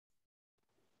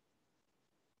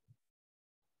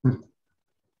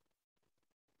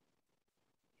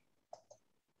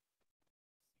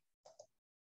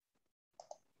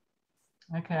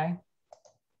Okay.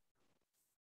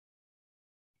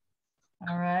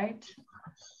 All right.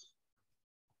 Oops.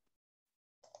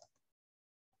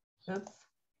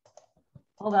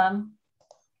 Hold on.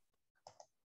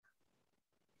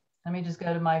 Let me just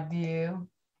go to my view.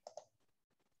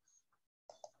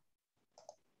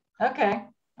 Okay.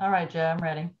 All right, Joe, I'm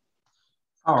ready.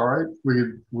 All right.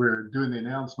 We're doing the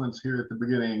announcements here at the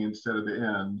beginning instead of the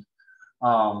end.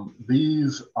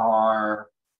 These are,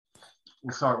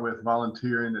 we'll start with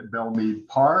volunteering at Belmead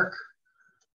Park.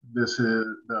 This is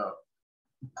the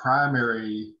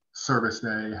primary service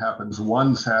day, happens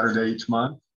one Saturday each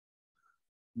month,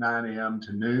 9 a.m.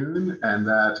 to noon, and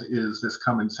that is this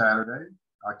coming Saturday,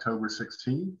 October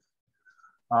 16th.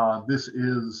 This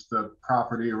is the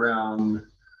property around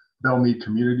Belmead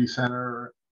Community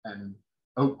Center and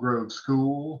Oak Grove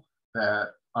School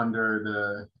that, under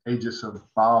the aegis of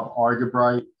Bob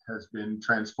Argabright, has been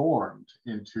transformed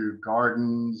into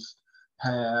gardens,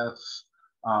 paths,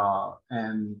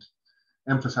 and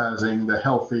emphasizing the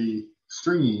healthy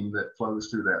stream that flows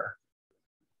through there.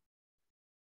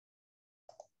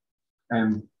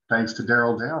 And thanks to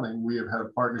Daryl Downing, we have had a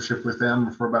partnership with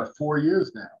them for about 4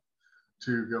 years now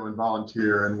to go and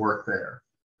volunteer and work there.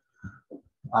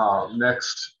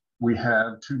 Next, we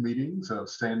have 2 meetings of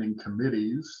standing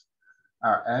committees.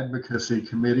 Our advocacy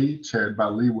committee, chaired by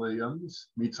Lee Williams,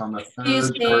 meets on the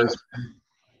third Thursday.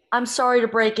 I'm sorry to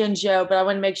break in, Joe, but I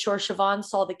want to make sure Siobhan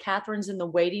saw that Catherine's in the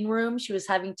waiting room. She was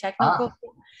having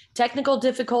technical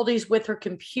difficulties with her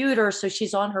computer, so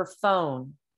she's on her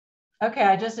phone. Okay,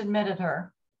 I just admitted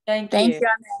her. Thank you.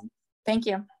 Thank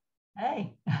you.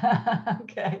 Hey.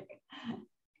 Okay.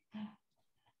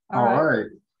 All right.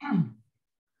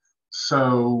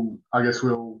 So I guess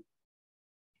we'll,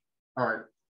 all right,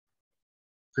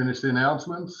 finish the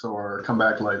announcements or come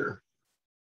back later?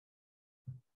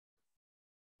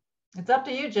 It's up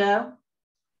to you, Joe.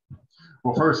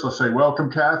 Well, first, let's say welcome,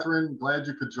 Catherine. Glad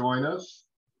you could join us.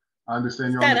 I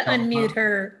understand you're on the telephone.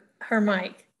 Unmute her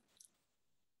mic.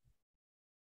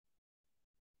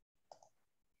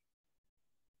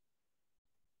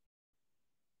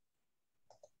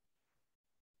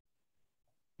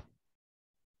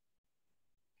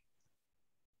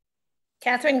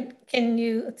 Catherine, can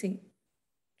you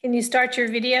start your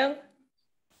video?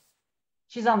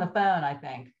 She's on the phone, I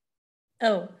think.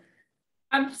 Oh.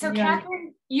 So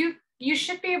Catherine, you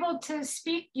should be able to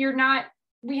speak. You're not,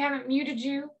 we haven't muted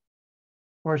you.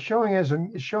 Or showing her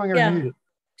muted.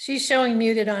 She's showing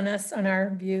muted on us on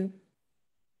our view.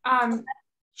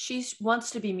 She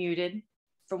wants to be muted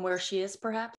from where she is,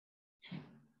 perhaps.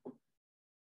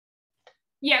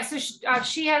 Yeah, so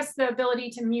she has the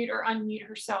ability to mute or unmute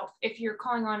herself if you're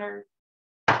calling on her.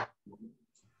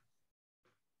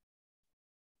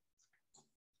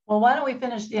 Well, why don't we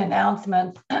finish the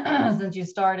announcements since you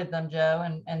started them, Joe,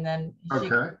 and then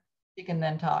she can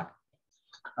then talk.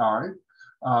 All right.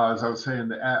 As I was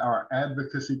saying, our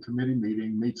advocacy committee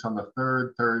meeting meets on the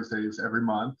 3rd Thursdays every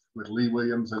month with Lee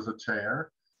Williams as a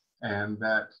chair. And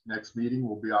that next meeting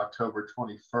will be October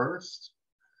 21st.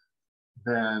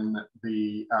 Then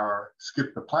our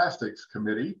Skip the Plastics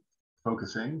committee,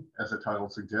 focusing, as the title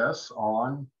suggests,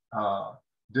 on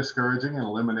discouraging and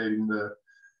eliminating the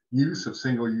use of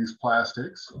single-use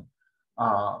plastics,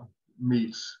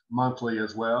 meets monthly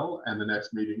as well. And the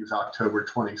next meeting is October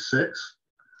 26th.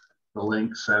 The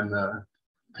links and the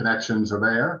connections are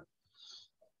there.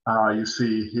 You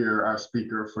see here our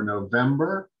speaker for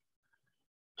November,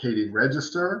 Katie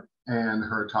Register, and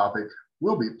her topic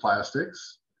will be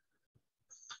plastics.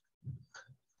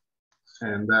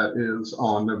 And that is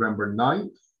on November 9th.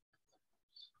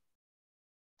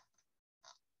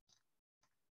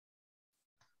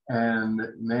 And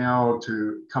now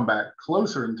to come back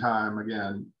closer in time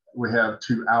again, we have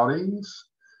 2 outings.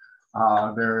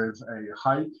 There is a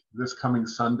hike this coming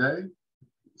Sunday,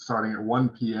 starting at 1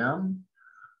 p.m.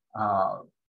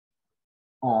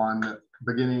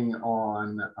 Beginning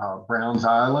on Browns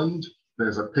Island.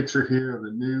 There's a picture here of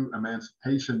the new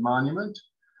Emancipation Monument.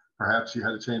 Perhaps you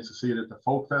had a chance to see it at the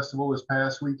Folk Festival this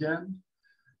past weekend.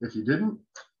 If you didn't,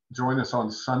 join us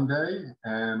on Sunday,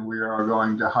 and we are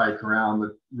going to hike around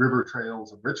the river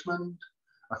trails of Richmond,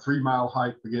 a 3-mile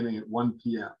hike beginning at 1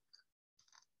 p.m.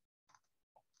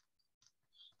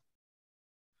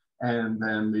 And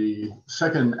then the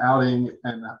second outing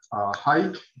and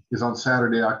hike is on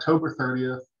Saturday, October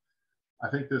 30th. I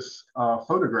think this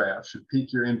photograph should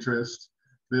pique your interest.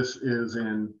 This is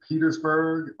in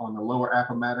Petersburg on the Lower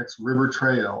Appomattox River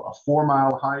Trail, a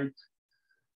 4-mile hike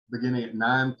beginning at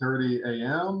 9:30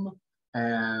 a.m.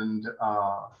 And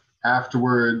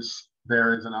afterwards,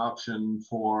 there is an option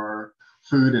for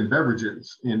food and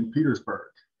beverages in Petersburg.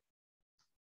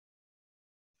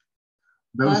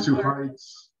 Those two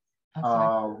hikes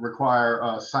require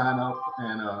a sign up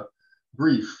and a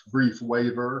brief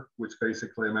waiver, which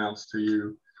basically amounts to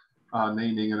you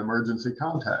naming an emergency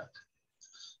contact.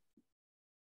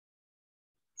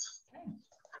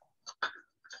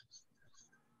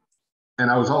 And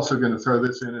I was also going to throw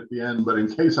this in at the end, but in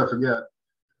case I forget,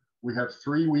 we have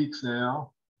 3 weeks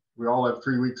now. We all have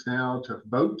 3 weeks now to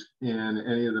vote in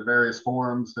any of the various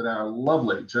forms that our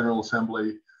lovely General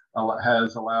Assembly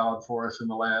has allowed for us in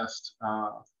the last,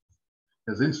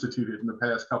 has instituted in the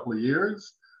past couple of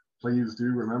years. Please do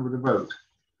remember to vote.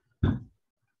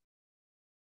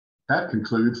 That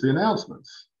concludes the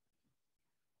announcements.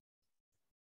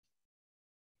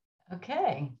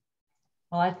 Okay.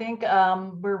 Well, I think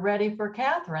we're ready for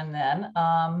Katherine then.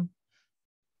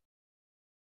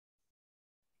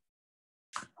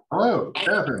 Hello,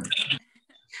 Katherine.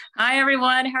 Hi,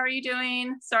 everyone. How are you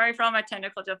doing? Sorry for all my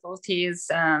technical difficulties.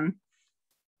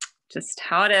 Just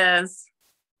how it is.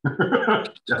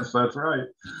 Yes, that's right.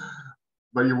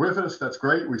 But you're with us. That's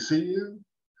great. We see you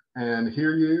and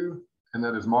hear you, and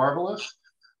that is marvelous.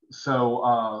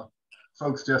 So,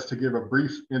 folks, just to give a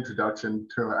brief introduction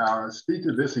to our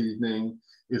speaker this evening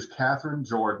is Katherine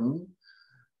Jordan.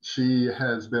 She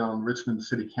has been on Richmond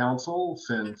City Council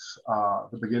since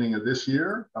the beginning of this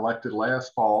year, elected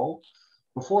last fall.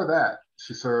 Before that,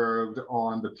 she served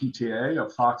on the PTA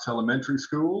of Fox Elementary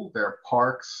School, their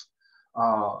Parks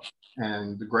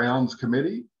and the Grounds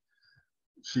Committee.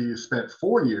 She spent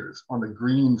 4 years on the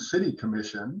Green City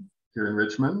Commission here in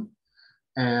Richmond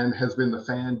and has been the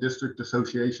Fan District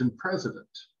Association president.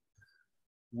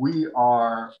 We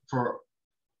are, for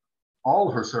all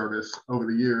of her service over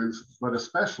the years, but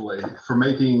especially for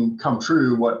making come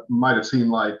true what might have seemed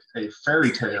like a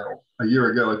fairy tale a year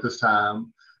ago at this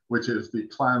time, which is the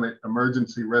climate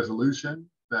emergency resolution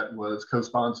that was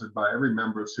co-sponsored by every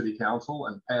member of City Council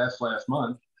and passed last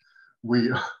month.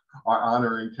 We are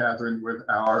honoring Katherine with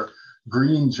our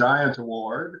Green Giant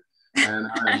Award. And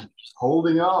I'm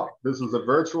holding up, this is a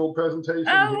virtual presentation.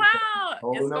 Oh, wow,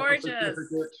 Holding it's gorgeous.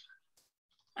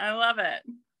 I love it.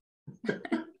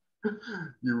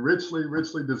 You richly,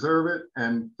 richly deserve it.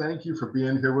 And thank you for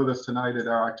being here with us tonight at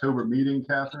our October meeting,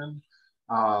 Katherine.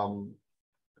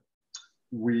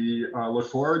 We look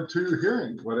forward to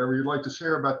hearing whatever you'd like to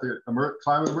share about the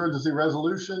climate emergency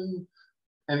resolution,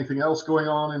 anything else going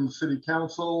on in the City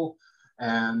Council.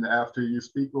 And after you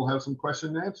speak, we'll have some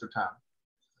question and answer time.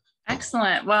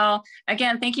 Excellent. Well,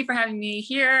 again, thank you for having me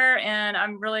here. And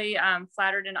I'm really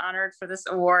flattered and honored for this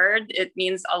award. It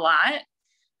means a lot.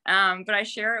 But I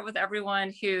share it with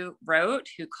everyone who wrote,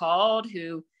 who called,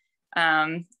 who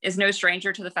is no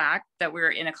stranger to the fact that we're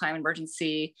in a climate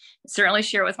emergency. Certainly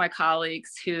share it with my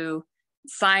colleagues who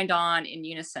signed on in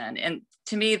unison. And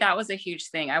to me, that was a huge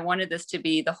thing. I wanted this to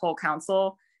be the whole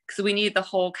council because we need the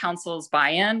whole council's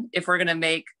buy-in if we're going to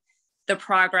make the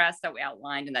progress that we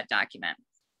outlined in that document.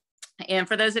 And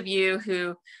for those of you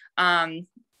who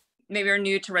maybe are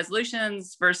new to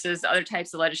resolutions versus other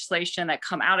types of legislation that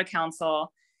come out of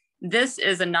council, this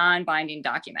is a non-binding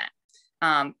document.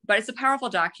 But it's a powerful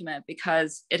document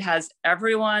because it has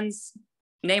everyone's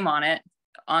name on it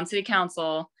on City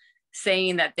Council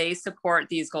saying that they support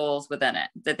these goals within it,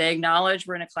 that they acknowledge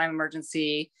we're in a climate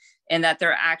emergency and that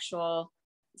there are actual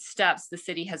steps the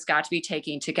city has got to be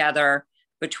taking together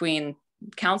between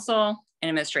council and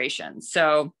administration.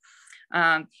 So,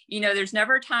 you know, there's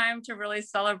never time to really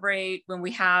celebrate when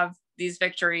we have these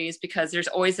victories because there's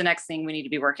always the next thing we need to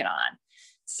be working on.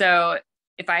 So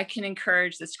if I can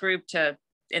encourage this group to,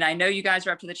 and I know you guys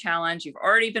are up to the challenge, you've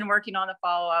already been working on the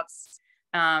follow-ups,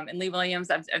 and Lee Williams,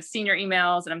 I've seen your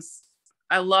emails and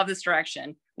I love this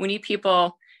direction. We need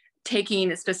people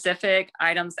taking specific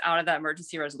items out of that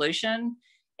emergency resolution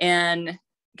and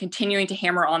continuing to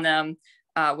hammer on them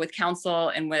with council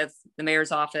and with the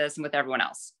mayor's office and with everyone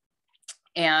else.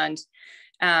 And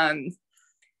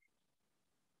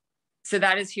so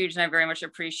that is huge. And I very much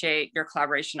appreciate your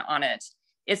collaboration on it.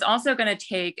 It's also going to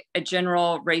take a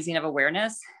general raising of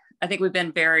awareness. I think we've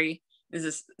been this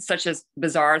is such a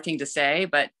bizarre thing to say,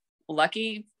 but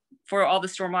lucky for all the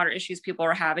stormwater issues people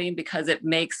are having because it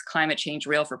makes climate change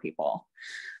real for people.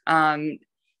 But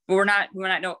we're not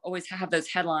always have those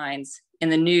headlines in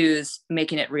the news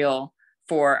making it real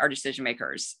for our decision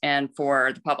makers and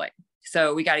for the public.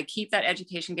 So we got to keep that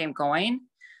education game going,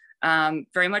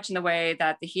 very much in the way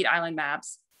that the heat island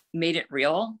maps made it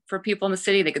real for people in the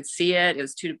city. They could see it.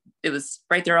 It was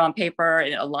right there on paper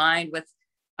and it aligned with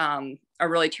a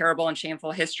really terrible and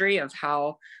shameful history of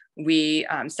how we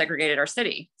segregated our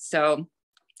city. So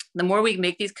the more we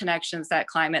make these connections that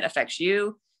climate affects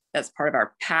you, that's part of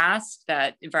our past,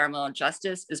 that environmental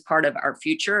justice is part of our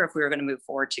future if we were going to move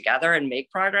forward together and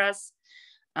make progress,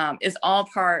 is all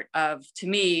part of, to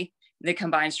me, the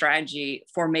combined strategy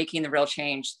for making the real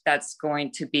change that's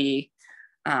going to be,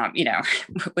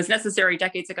 was necessary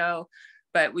decades ago,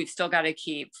 but we've still got to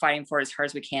keep fighting for it as hard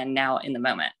as we can now in the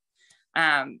moment.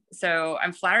 So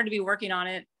I'm flattered to be working on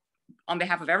it on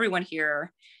behalf of everyone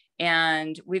here.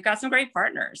 And we've got some great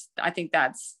partners. I think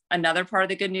that's another part of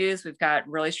the good news. We've got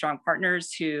really strong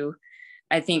partners who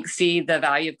I think see the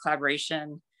value of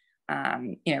collaboration,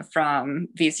 from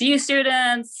VCU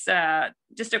students,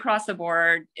 just across the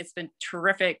board. It's been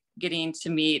terrific getting to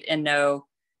meet and know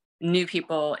new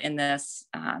people in this,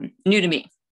 new to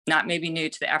me, not maybe new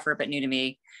to the effort, but new to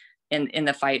me in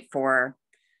the fight for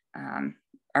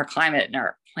our climate and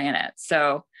our planet.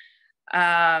 So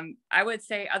I would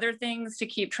say other things to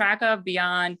keep track of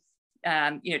beyond,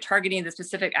 targeting the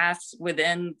specific asks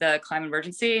within the climate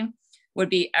emergency would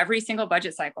be every single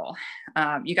budget cycle.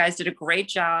 You guys did a great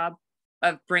job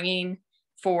of bringing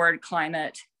forward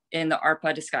climate in the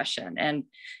ARPA discussion. And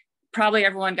probably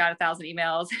everyone got 1,000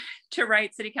 emails to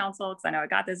write City Council, because I know I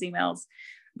got those emails.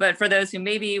 But for those who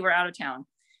maybe were out of town,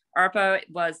 ARPA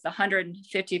was the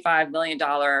 $155 million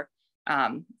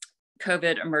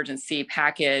COVID emergency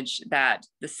package that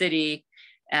the city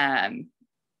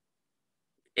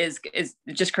is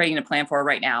just creating a plan for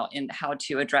right now in how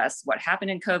to address what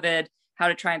happened in COVID, how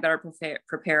to try and better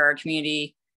prepare our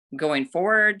community going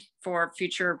forward for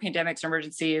future pandemics or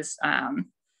emergencies.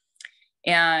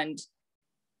 And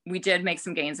we did make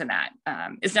some gains in that.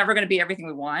 It's never going to be everything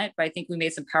we want, but I think we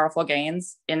made some powerful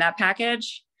gains in that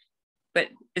package. But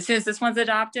as soon as this one's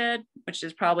adopted, which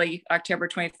is probably October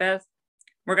 25th,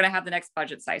 we're going to have the next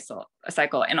budget cycle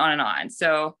and on and on.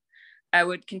 So I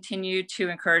would continue to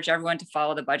encourage everyone to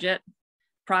follow the budget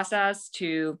process,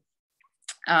 to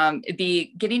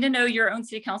be getting to know your own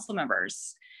city council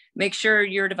members. Make sure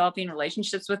you're developing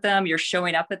relationships with them. You're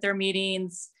showing up at their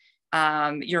meetings.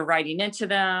 You're writing into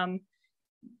them.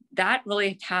 That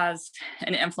really has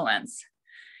an influence.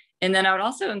 And then I would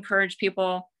also encourage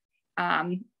people,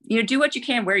 do what you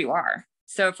can where you are.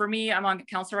 So for me, I'm on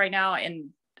council right now, and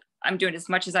I'm doing as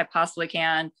much as I possibly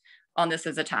can on this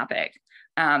as a topic.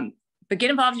 But get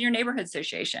involved in your neighborhood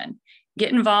association.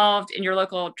 Get involved in your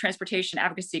local transportation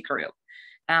advocacy group.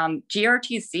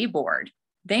 GRTC board,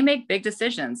 they make big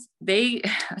decisions. I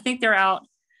think they're out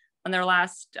on their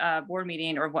last board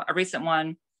meeting, or a recent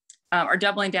one, are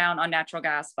doubling down on natural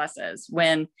gas buses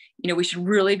when, we should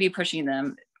really be pushing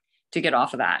them to get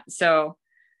off of that. So,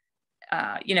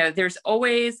 there's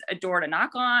always a door to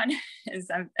knock on,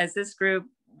 as this group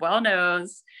well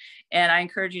knows, and I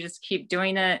encourage you to just keep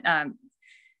doing it.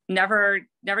 Never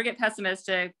get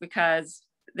pessimistic, because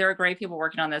there are great people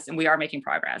working on this, and we are making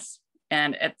progress.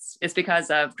 And it's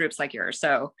because of groups like yours.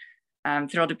 So I'm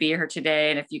thrilled to be here today.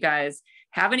 And if you guys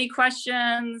have any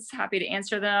questions, happy to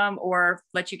answer them or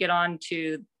let you get on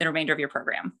to the remainder of your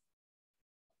program.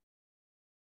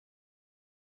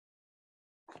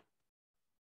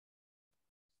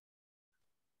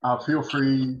 Feel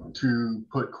free to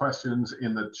put questions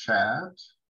in the chat.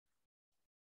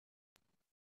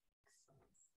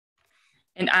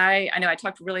 And I know I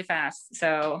talked really fast,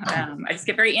 so I just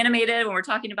get very animated when we're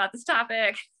talking about this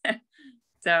topic.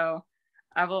 So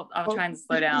I'll try and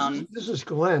slow down. This is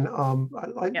Glenn.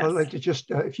 I'd like to just,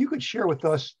 if you could share with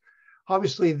us,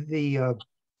 obviously the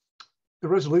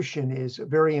resolution is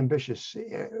very ambitious,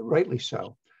 rightly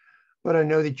so. But I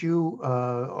know that you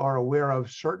are aware of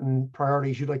certain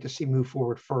priorities you'd like to see move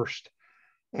forward first.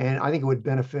 And I think it would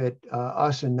benefit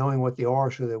us in knowing what they are,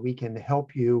 so that we can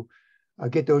help you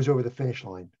get those over the finish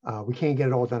line. We can't get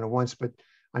it all done at once, but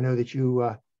I know that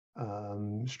you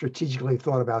strategically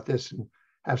thought about this and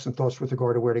have some thoughts with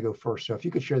regard to where to go first. So if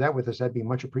you could share that with us, that'd be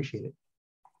much appreciated.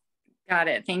 Got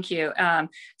it. Thank you.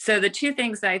 So the two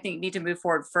things that I think need to move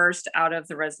forward first out of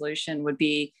the resolution would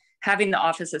be having the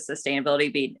Office of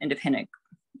Sustainability be an independent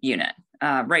unit.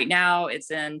 Right now, it's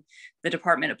in the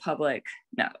Department of Public,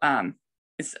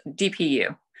 it's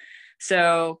DPU.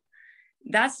 So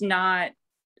that's not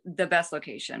the best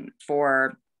location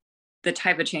for the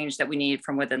type of change that we need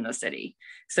from within the city.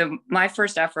 So my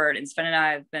first effort, and Sven and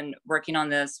I have been working on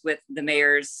this with the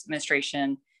mayor's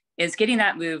administration, is getting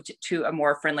that moved to a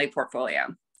more friendly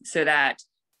portfolio, so that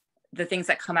the things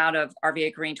that come out of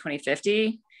RVA Green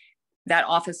 2050, that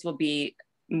office will be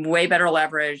way better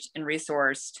leveraged and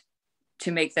resourced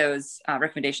to make those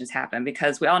recommendations happen.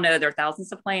 Because we all know there are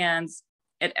thousands of plans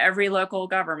at every local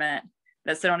government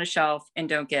that sit on a shelf and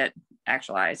don't get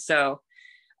actualized. So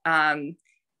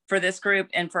for this group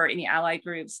and for any allied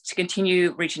groups to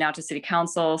continue reaching out to City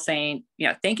Council saying,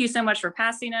 thank you so much for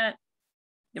passing it,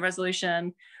 the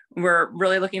resolution. We're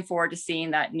really looking forward to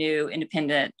seeing that new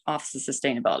independent Office of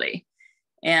Sustainability.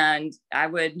 And I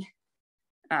will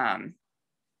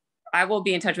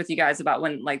be in touch with you guys about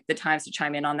when like the times to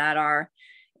chime in on that are.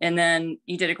 And then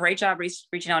you did a great job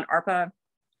reaching out ARPA.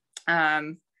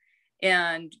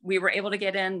 And we were able to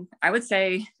get in, I would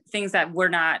say, things that were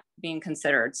not being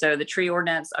considered. So the tree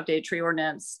ordinance, updated tree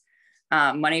ordinance,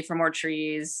 money for more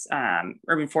trees,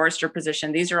 urban forester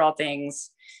position. These are all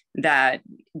things that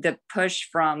the push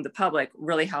from the public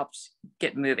really helped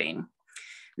get moving.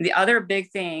 The other big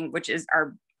thing, which is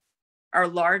our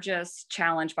largest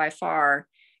challenge by far,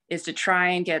 is to try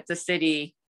and get the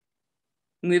city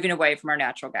moving away from our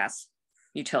natural gas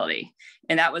utility.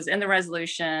 And that was in the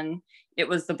resolution. It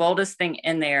was the boldest thing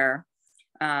in there.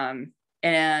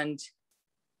 And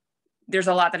there's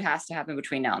a lot that has to happen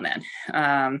between now and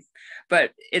then.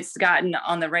 But it's gotten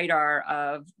on the radar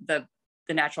of the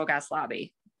natural gas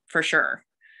lobby for sure.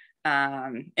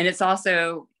 And it's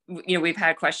also, we've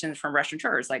had questions from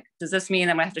restaurateurs, like, does this mean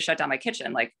I'm gonna have to shut down my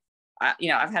kitchen? Like,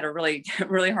 I've had a really,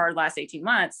 really hard last 18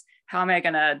 months. How am I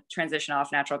gonna transition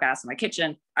off natural gas in my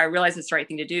kitchen? I realize it's the right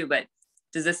thing to do, but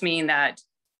does this mean that,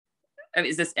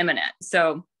 is this imminent?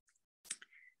 So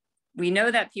we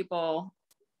know that people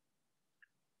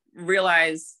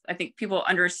realize, I think people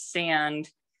understand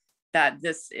that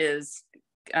this is,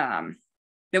 that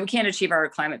we can't achieve our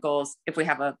climate goals if we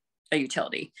have a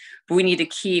utility, but we need to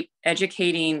keep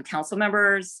educating council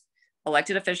members,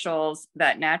 elected officials,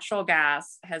 that natural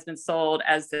gas has been sold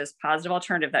as this positive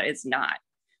alternative that it's not.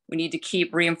 We need to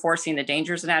keep reinforcing the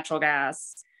dangers of natural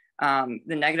gas, the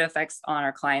negative effects on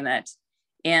our climate,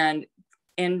 and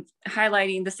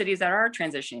highlighting the cities that are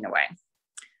transitioning away.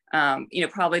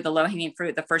 Probably the low-hanging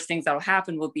fruit, the first things that will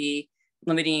happen will be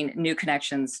limiting new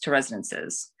connections to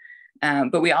residences.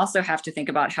 But we also have to think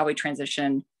about how we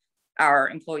transition our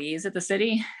employees at the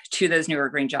city to those newer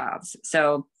green jobs.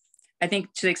 So I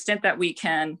think to the extent that we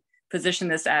can position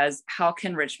this as how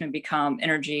can Richmond become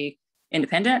energy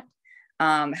independent?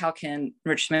 How can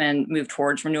Richmond move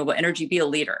towards renewable energy, be a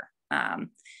leader? And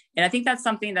I think that's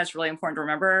something that's really important to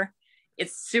remember.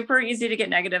 It's super easy to get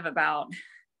negative about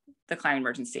the climate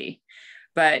emergency,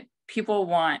 but people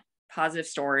want positive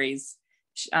stories.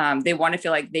 They want to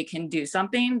feel like they can do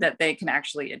something, that they can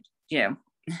actually,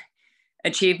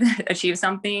 achieve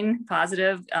something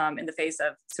positive in the face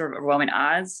of sort of overwhelming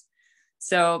odds.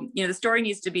 So, the story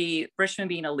needs to be Richmond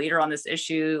being a leader on this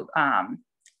issue,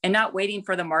 and not waiting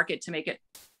for the market to make it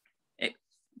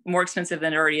more expensive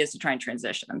than it already is to try and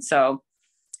transition. So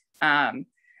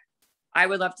I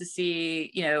would love to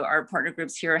see, our partner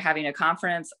groups here having a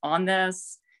conference on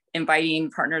this,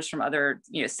 inviting partners from other,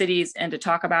 cities in to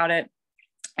talk about it,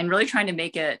 and really trying to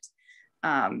make it,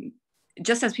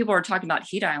 just as people are talking about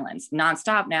heat islands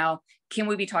nonstop now, can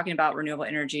we be talking about renewable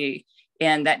energy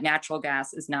and that natural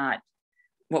gas is not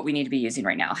what we need to be using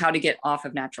right now, how to get off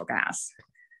of natural gas.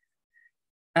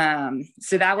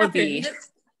 So that would be.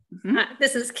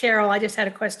 This is Carol. I just had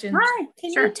a question. Hi.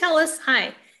 Can you tell us,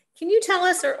 can you tell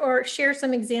us or share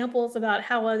some examples about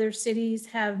how other cities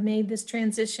have made this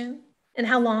transition and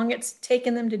how long it's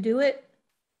taken them to do it?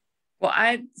 Well,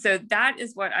 so that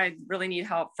is what I really need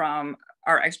help from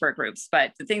our expert groups.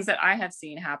 But the things that I have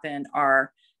seen happen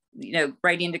are,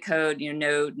 writing into code,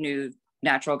 no new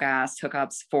natural gas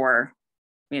hookups for,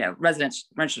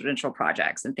 residential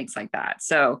projects and things like that.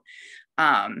 So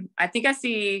I think I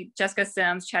see Jessica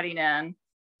Sims chatting in.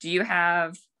 Do you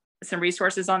have some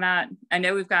resources on that? I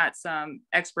know we've got some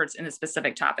experts in a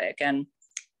specific topic. And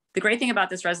the great thing about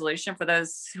this resolution, for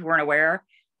those who weren't aware,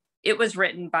 it was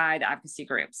written by the advocacy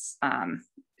groups.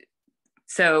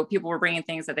 So people were bringing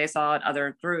things that they saw in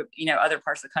other other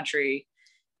parts of the country.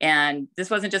 And this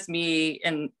wasn't just me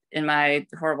in my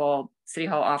horrible City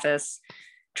Hall office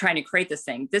trying to create this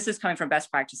thing. This is coming from best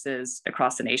practices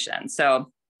across the nation.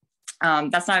 So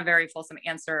that's not a very fulsome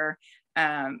answer,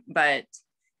 but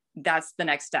that's the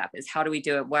next step, is how do we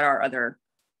do it? What are other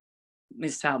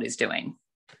municipalities doing?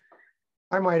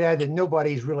 I might add that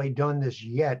nobody's really done this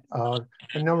yet. A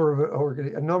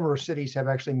number of cities have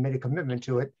actually made a commitment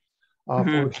to it.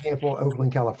 For example,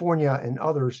 Oakland, California, and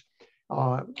others.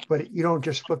 But you don't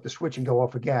just flip the switch and go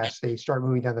off of gas. They start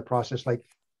moving down the process, like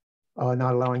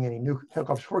not allowing any new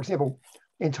hookups. For example,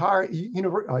 entire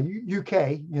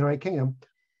UK, United Kingdom,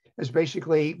 has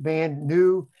basically banned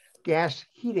new gas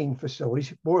heating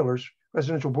facilities, boilers,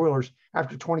 residential boilers,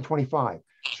 after 2025.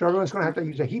 So everyone's going to have to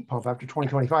use a heat pump after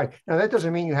 2025. Now, that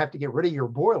doesn't mean you have to get rid of your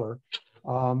boiler.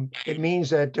 It means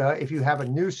that if you have a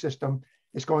new system,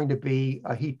 is going to be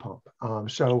a heat pump.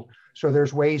 So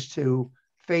there's ways to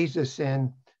phase this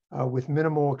in with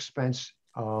minimal expense.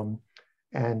 I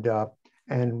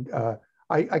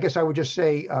guess I would just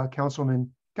say,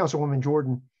 Councilwoman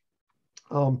Jordan,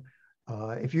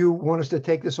 if you want us to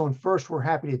take this on first, we're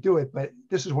happy to do it, but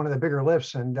this is one of the bigger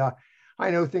lifts. And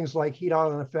I know things like heat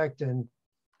island effect and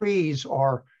freeze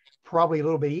are probably a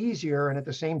little bit easier and at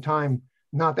the same time,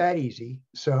 not that easy.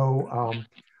 So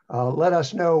let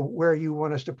us know where you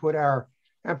want us to put our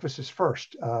emphasis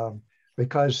first,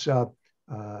 because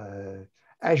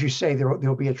as you say,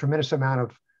 there'll be a tremendous amount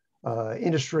of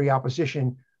industry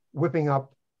opposition whipping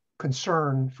up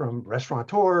concern from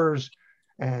restaurateurs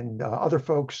and other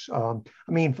folks. I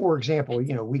mean, for example,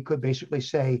 we could basically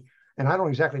say, and I don't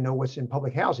exactly know what's in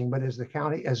public housing, but as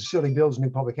the city builds new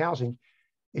public housing,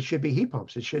 it should be heat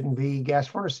pumps. It shouldn't be gas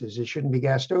furnaces. It shouldn't be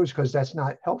gas stoves, because that's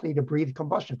not healthy to breathe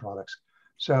combustion products.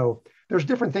 So there's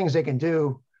different things they can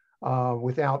do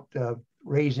without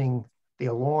raising the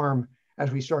alarm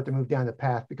as we start to move down the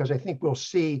path, because I think we'll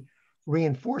see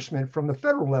reinforcement from the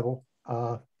federal level,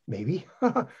 maybe,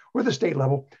 or the state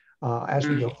level as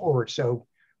we go forward. So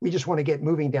we just want to get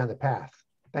moving down the path.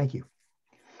 Thank you.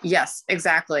 Yes,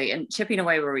 exactly. And chipping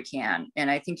away where we can.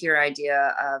 And I think your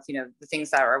idea of, the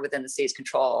things that are within the state's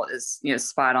control is,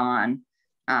 spot on.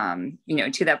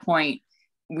 To that point,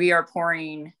 we are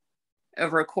pouring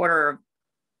over a quarter of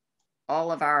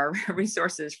all of our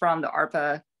resources from the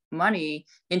ARPA money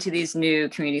into these new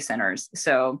community centers.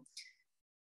 So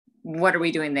what are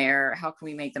we doing there? How can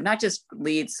we make them not just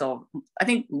LEED? So I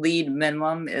think LEED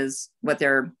minimum is what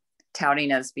they're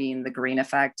touting as being the green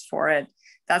effect for it.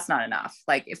 That's not enough.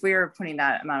 Like, if we are putting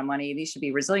that amount of money, these should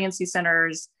be resiliency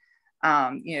centers.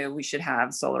 We should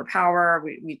have solar power.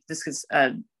 This is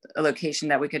a location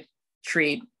that we could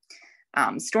treat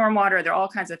stormwater. There are all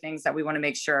kinds of things that we want to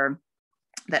make sure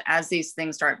that as these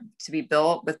things start to be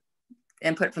built with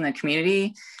input from the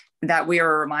community, that we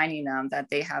are reminding them that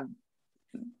they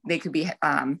could be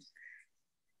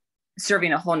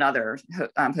serving a whole nother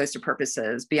host of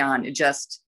purposes beyond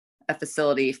just a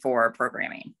facility for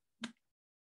programming.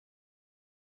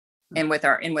 And with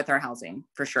our housing,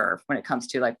 for sure, when it comes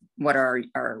to like what are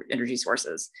our energy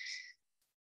sources.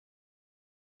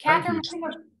 Catherine, we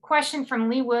have a question from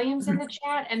Lee Williams in the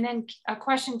chat, and then a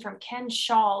question from Ken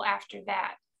Shaw after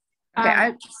that.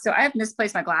 Okay, so I have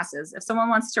misplaced my glasses. If someone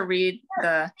wants to read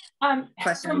the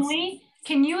questions. From Lee,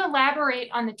 can you elaborate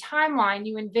on the timeline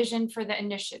you envision for the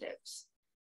initiatives?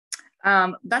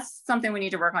 That's something we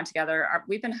need to work on together.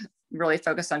 We've been really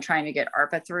focused on trying to get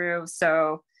ARPA through.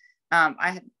 So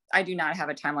I do not have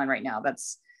a timeline right now.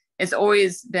 It's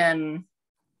always been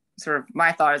sort of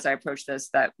my thought as I approach this,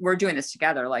 that we're doing this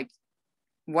together. Like,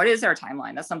 what is our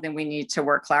timeline? That's something we need to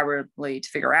work collaboratively to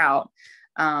figure out.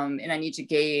 And I need to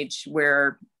gauge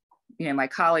where, my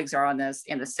colleagues are on this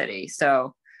in the city.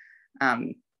 So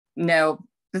no,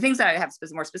 the things that I have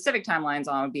more specific timelines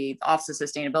on would be the Office of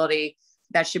Sustainability.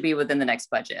 That should be within the next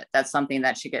budget. That's something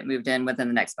that should get moved in within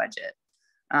the next budget.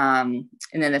 And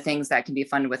then the things that can be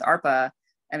funded with ARPA,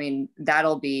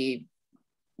 that'll be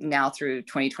now through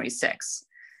 2026,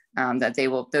 that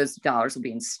those dollars will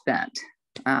be spent.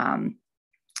 And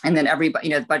then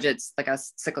everybody, the budget's like a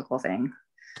cyclical thing.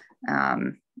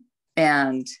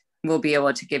 And we'll be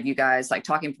able to give you guys like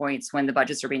talking points when the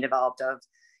budgets are being developed of,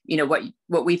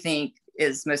 what we think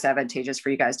is most advantageous for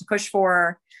you guys to push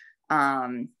for,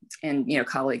 and,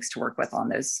 colleagues to work with on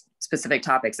those specific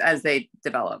topics as they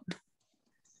develop.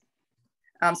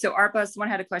 So ARPA, someone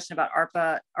had a question about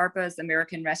ARPA. ARPA is the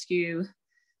American Rescue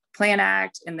Plan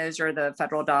Act, and those are the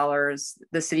federal dollars.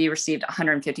 The city received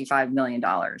 $155 million.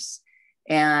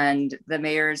 And the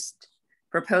mayor's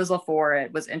proposal for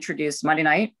it was introduced Monday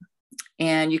night.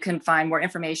 And you can find more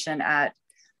information at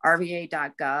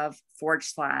rva.gov/ARP.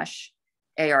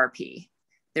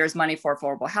 There's money for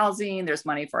affordable housing. There's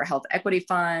money for a health equity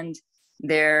fund.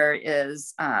 There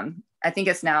is, I think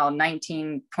it's now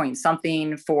 19 point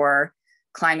something for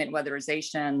climate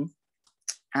weatherization.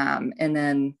 And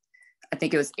then I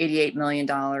think it was $88 million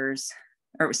or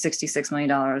 $66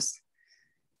 million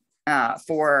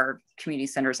for community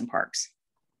centers and parks.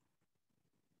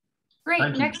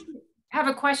 Great. Next, I have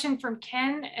a question from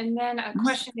Ken, and then a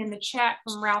question in the chat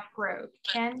from Ralph Grove.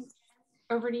 Ken,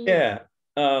 over to you. Yeah,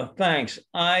 thanks.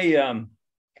 I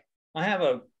have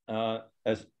a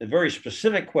very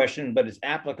specific question, but it's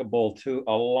applicable to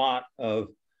a lot of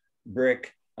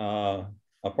brick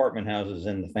apartment houses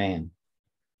in the fan.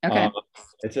 Okay.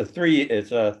 It's a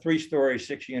 3-story,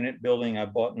 6-unit building I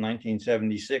bought in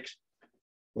 1976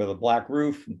 with a black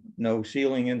roof, no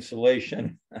ceiling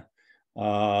insulation.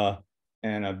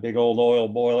 and a big old oil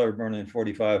boiler burning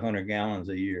 4,500 gallons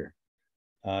a year,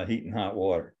 heating hot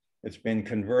water. It's been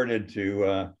converted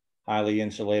to highly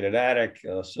insulated attic,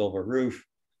 silver roof,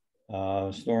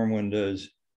 storm windows,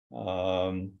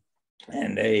 and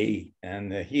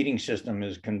the heating system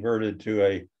is converted to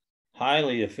a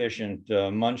highly efficient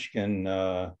Munchkin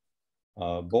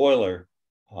boiler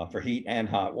for heat and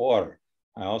hot water.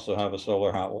 I also have a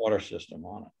solar hot water system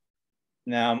on it.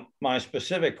 Now, my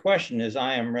specific question is,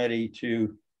 I am ready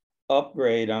to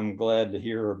upgrade. I'm glad to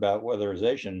hear about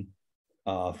weatherization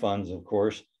funds, of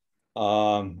course.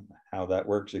 How that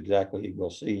works exactly,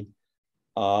 we'll see.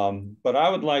 But I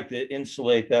would like to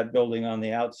insulate that building on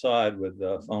the outside with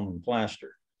foam and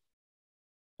plaster.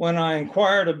 When I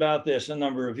inquired about this a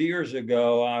number of years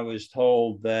ago, I was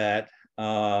told that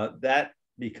that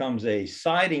becomes a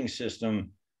siding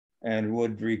system and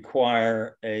would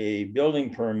require a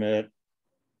building permit.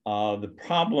 The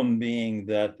problem being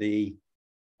that the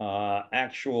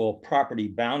actual property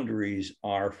boundaries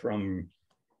are from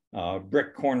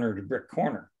brick corner to brick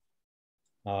corner.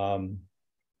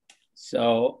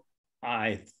 So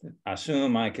I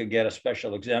assume I could get a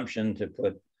special exemption to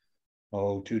put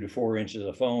 2 to 4 inches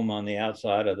of foam on the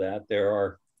outside of that. There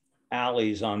are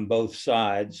alleys on both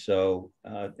sides, so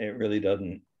it really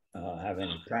doesn't have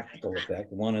any practical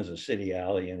effect. One is a city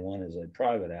alley and one is a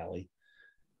private alley.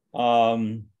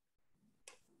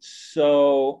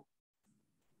 So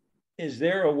is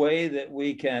there a way that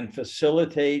we can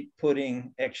facilitate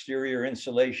putting exterior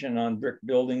insulation on brick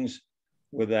buildings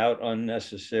without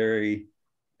unnecessary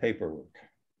paperwork?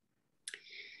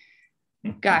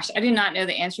 Gosh, I do not know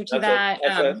the answer to that.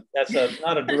 That's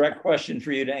not a direct question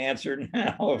for you to answer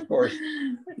now, of course,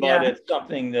 but yeah, it's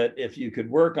something that if you could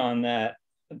work on that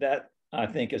I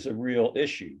think is a real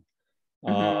issue.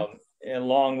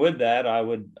 Along with that, I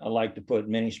like to put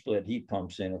mini split heat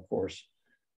pumps in, of course.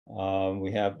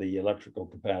 We have the electrical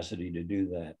capacity to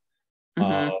do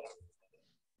that.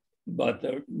 But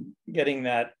getting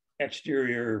that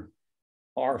exterior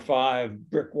R5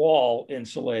 brick wall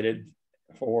insulated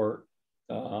for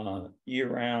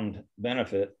year-round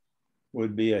benefit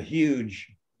would be a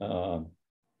huge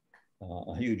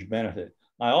benefit.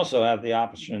 I also have the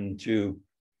option to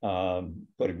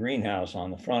put a greenhouse on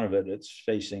the front of it. It's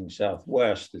facing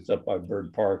southwest. It's up by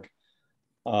Bird Park,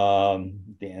 the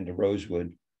end of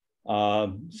Rosewood.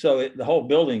 So the whole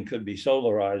building could be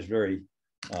solarized very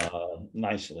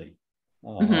nicely.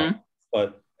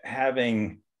 But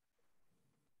having,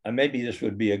 maybe this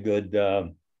would be a good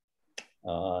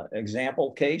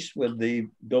example case with the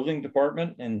building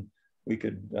department, and we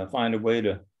could find a way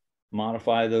to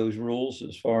modify those rules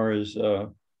as far as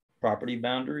property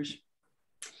boundaries.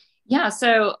 Yeah,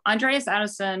 so Andreas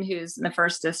Addison, who's in the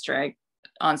 1st District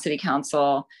on City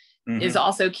Council, is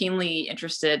also keenly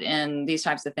interested in these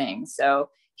types of things. So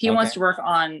he wants to work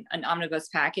on an omnibus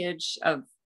package of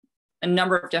a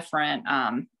number of different,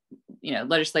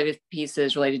 legislative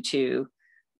pieces related to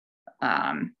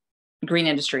green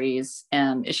industries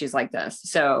and issues like this.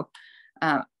 So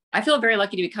I feel very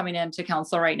lucky to be coming into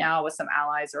council right now with some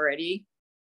allies already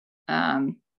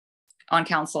on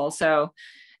council. So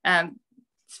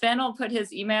Sven will put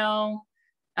his email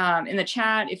in the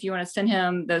chat if you want to send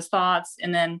him those thoughts.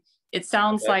 And then it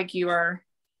sounds like you are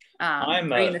in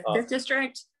the 5th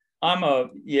District. I'm a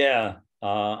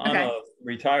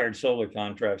retired solar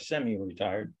contractor,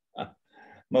 semi-retired,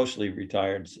 mostly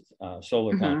retired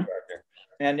solar contractor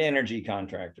and energy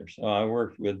contractor. So I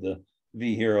worked with the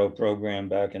V-Hero program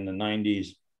back in the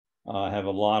 90s. I have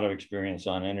a lot of experience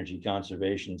on energy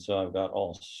conservation. So I've got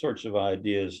all sorts of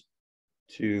ideas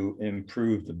to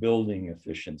improve the building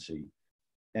efficiency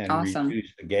and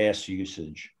reduce the gas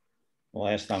usage. The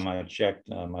last time I checked,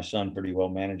 my son pretty well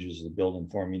manages the building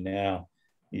for me now.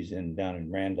 He's down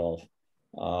in Randolph.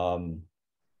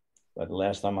 But the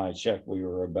last time I checked, we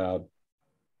were about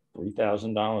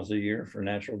 $3,000 a year for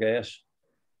natural gas.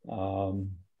 And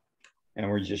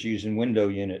we're just using window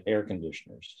unit air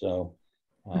conditioners. So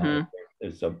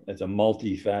it's a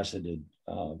multifaceted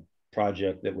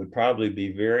project that would probably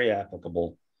be very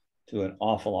applicable to an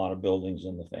awful lot of buildings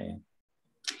in the fan.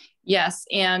 Yes,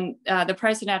 and the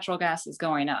price of natural gas is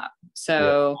going up.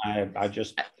 So yeah, I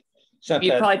just sent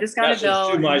you that probably just got a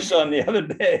bill to my son the other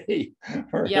day.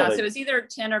 Yeah, so it's either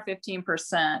 10 or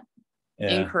 15%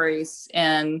 increase,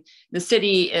 and the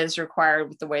city is required,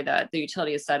 with the way that the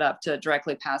utility is set up, to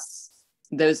directly pass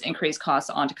those increased costs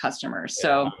on to customers. Yeah,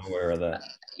 so I'm aware of that.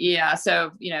 Yeah,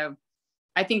 so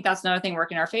I think that's another thing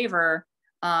working in our favor.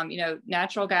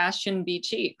 Natural gas shouldn't be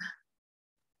cheap.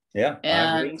 Yeah,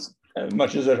 and as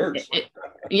much as it hurts.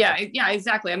 Yeah,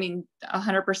 exactly. I mean,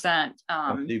 100%.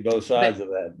 I see both sides of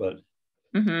that, but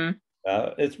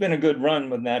It's been a good run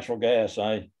with natural gas.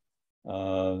 I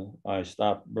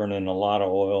stopped burning a lot of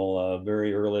oil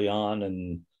very early on,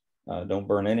 and don't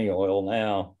burn any oil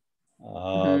now.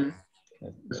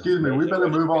 Excuse me, we better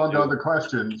move on to other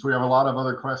questions. We have a lot of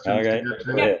other questions to get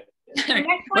to.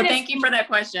 Well, thank you for that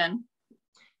question.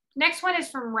 Next one is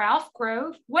from Ralph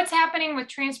Grove. What's happening with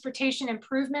transportation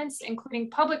improvements, including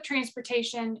public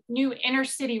transportation, new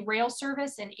intercity rail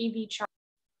service, and EV charging?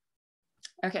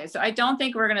 Okay, so I don't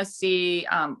think we're going to see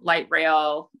light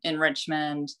rail in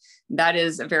Richmond. That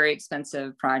is a very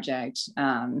expensive project.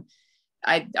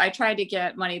 I tried to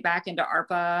get money back into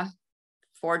ARPA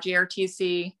for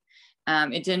GRTC.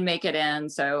 It didn't make it in,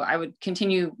 so I would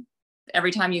continue.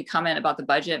 Every time you comment about the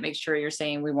budget, make sure you're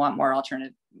saying we want more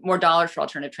dollars for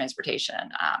alternative transportation.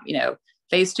 You know,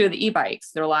 phase 2 of the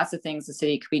e-bikes. There are lots of things the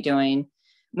city could be doing.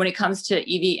 When it comes to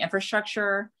EV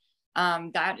infrastructure,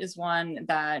 that is one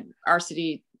that our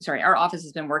office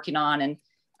has been working on. And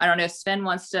I don't know if Sven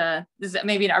wants to, this is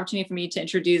maybe an opportunity for me to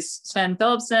introduce Sven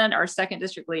Phillipson, our 2nd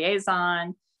district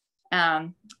liaison.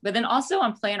 But then also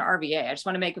on Plan RVA, I just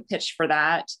want to make a pitch for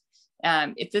that.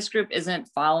 If this group isn't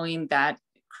following that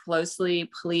closely,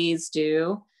 please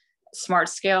do. Smart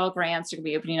Scale grants are going to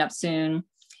be opening up soon.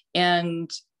 And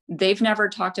they've never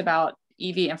talked about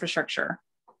EV infrastructure,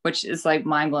 which is like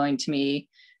mind blowing to me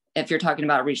if you're talking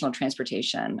about regional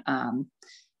transportation.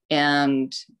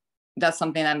 And that's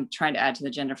something I'm trying to add to the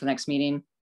agenda for the next meeting.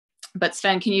 But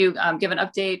Sven, can you give an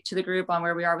update to the group on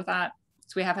where we are with that?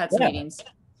 So we have had some meetings.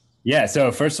 Yeah,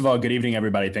 so first of all, good evening,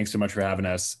 everybody. Thanks so much for having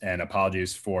us, and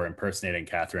apologies for impersonating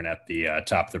Katherine at the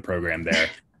top of the program there.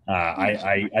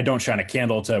 I don't shine a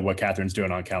candle to what Katherine's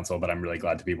doing on council, but I'm really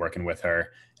glad to be working with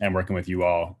her and working with you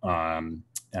all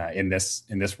in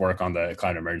this work on the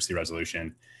climate emergency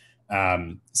resolution.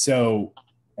 So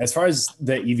as far as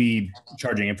the EV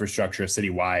charging infrastructure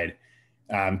citywide,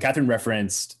 Katherine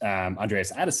referenced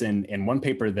Andreas Addison, and one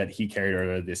paper that he carried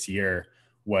earlier this year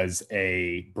was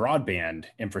a broadband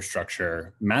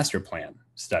infrastructure master plan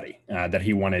study that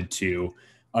he wanted to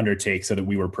undertake so that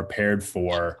we were prepared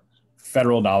for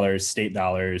federal dollars, state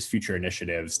dollars, future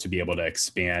initiatives to be able to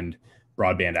expand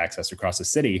broadband access across the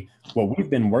city. What we've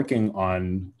been working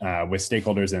on with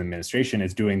stakeholders and administration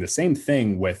is doing the same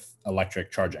thing with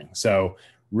electric charging. So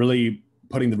really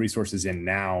putting the resources in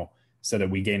now so that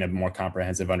we gain a more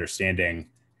comprehensive understanding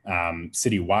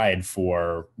citywide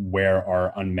for where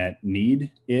our unmet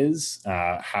need is,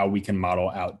 how we can model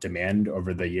out demand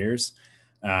over the years,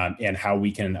 and how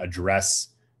we can address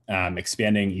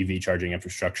expanding EV charging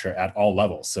infrastructure at all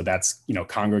levels. So that's, you know,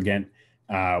 congregant,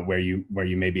 where you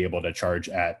may be able to charge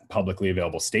at publicly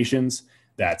available stations.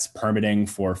 That's permitting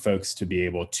for folks to be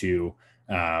able to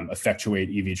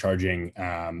effectuate EV charging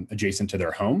adjacent to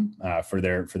their home for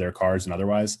their cars and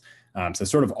otherwise. So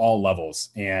sort of all levels.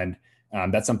 And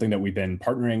that's something that we've been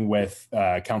partnering with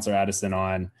Councilor Addison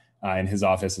on, and his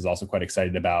office is also quite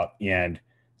excited about. And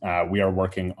we are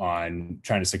working on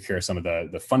trying to secure some of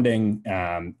the funding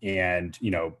and,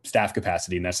 you know, staff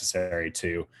capacity necessary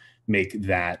to make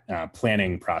that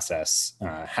planning process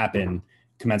happen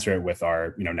commensurate with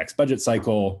our, you know, next budget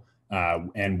cycle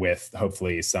and with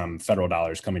hopefully some federal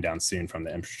dollars coming down soon from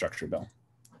the infrastructure bill.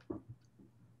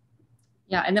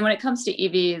 Yeah, and then when it comes to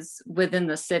EVs within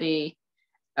the city,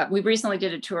 we recently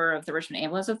did a tour of the Richmond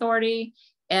Ambulance Authority,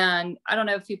 and I don't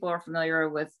know if people are familiar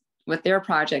with their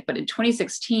project, but in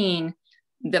 2016,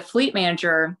 the fleet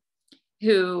manager,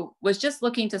 who was just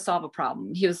looking to solve a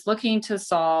problem, he was looking to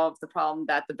solve the problem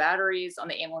that the batteries on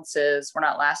the ambulances were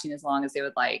not lasting as long as they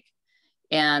would like,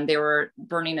 and they were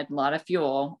burning a lot of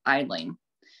fuel idling.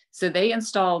 So they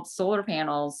installed solar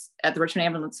panels at the Richmond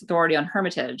Ambulance Authority on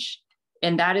Hermitage,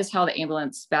 and that is how the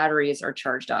ambulance batteries are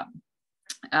charged up.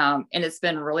 And it's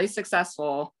been really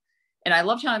successful. And I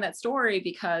love telling that story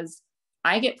because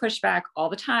I get pushback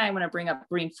all the time when I bring up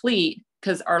green fleet,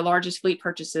 because our largest fleet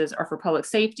purchases are for public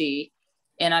safety.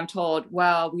 And I'm told,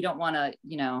 well, we don't want to,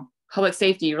 you know, public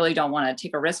safety, you really don't want to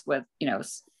take a risk with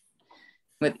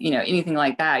anything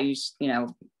like that.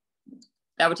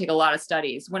 That would take a lot of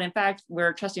studies, when in fact,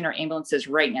 we're trusting our ambulances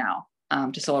right now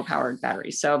to solar powered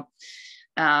batteries. So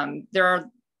there are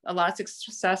a lot of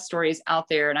success stories out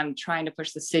there, and I'm trying to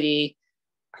push the city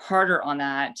harder on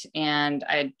that. And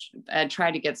I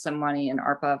tried to get some money in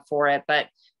ARPA for it, but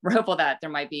we're hopeful that there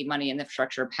might be money in the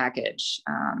infrastructure package.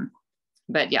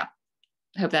 But yeah,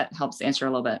 I hope that helps answer a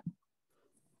little bit.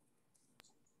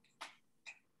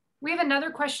 We have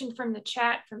another question from the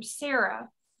chat from Sarah.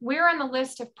 Where on the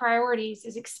list of priorities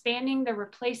is expanding the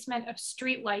replacement of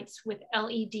streetlights with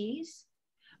LEDs?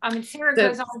 And Sarah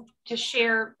goes on to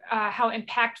share how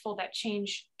impactful that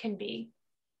change can be.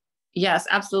 Yes,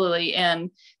 absolutely.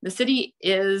 And the city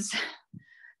is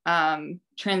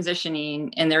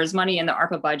transitioning, and there's money in the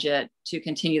ARPA budget to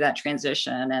continue that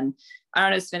transition. And I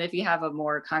don't know, Sven, if you have a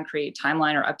more concrete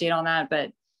timeline or update on that,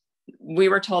 but we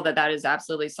were told that that is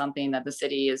absolutely something that the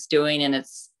city is doing, and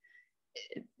it's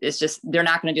just, they're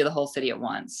not going to do the whole city at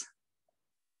once.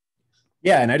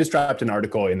 Yeah, and I just dropped an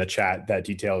article in the chat that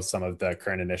details some of the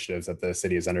current initiatives that the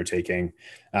city is undertaking.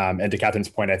 And to Catherine's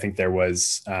point, I think there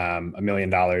was $1 million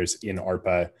in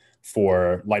ARPA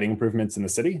for lighting improvements in the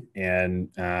city. And,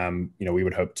 we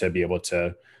would hope to be able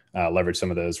to leverage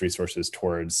some of those resources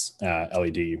towards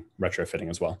LED retrofitting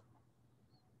as well.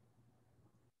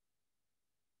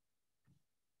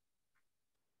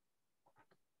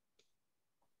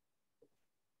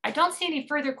 I don't see any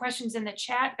further questions in the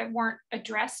chat that weren't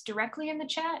addressed directly in the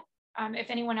chat.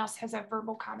 If anyone else has a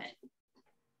verbal comment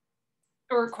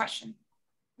or a question.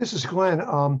 This is Glenn.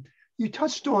 You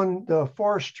touched on the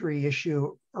forestry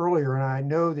issue earlier, and I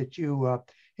know that you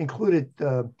included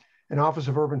an Office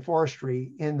of Urban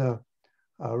Forestry in the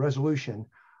resolution.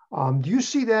 Do you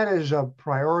see that as a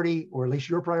priority, or at least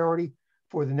your priority,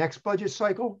 for the next budget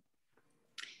cycle?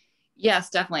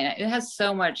 Yes, definitely. It has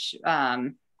so much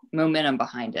momentum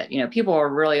behind it. People are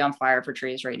really on fire for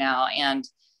trees right now. And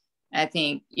I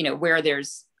think, where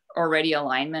there's already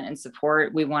alignment and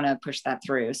support, we want to push that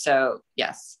through. So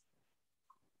yes.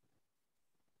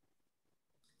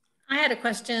 I had a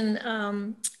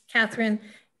question, Catherine.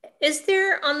 Is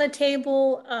there on the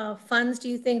table funds, do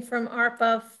you think, from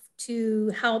ARPA to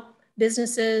help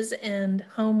businesses and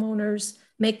homeowners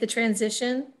make the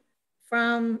transition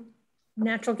from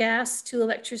natural gas to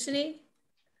electricity?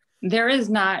 There is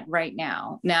not right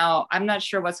now. Now, I'm not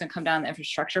sure what's going to come down the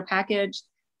infrastructure package,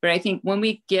 but I think when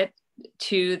we get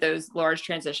to those large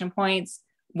transition points,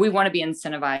 we want to be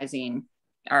incentivizing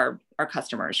our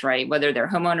customers, right? Whether they're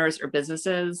homeowners or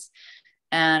businesses.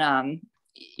 And,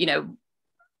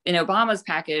 in Obama's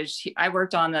package, I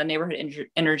worked on the neighborhood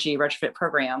energy retrofit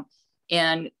program,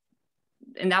 and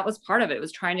that was part of it. It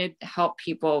was trying to help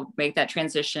people make that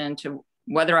transition to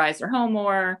weatherize their home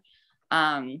more,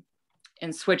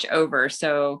 and switch over.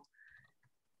 So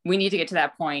we need to get to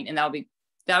that point, and that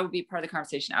would be part of the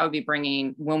conversation I would be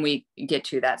bringing when we get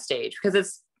to that stage,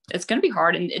 because it's going to be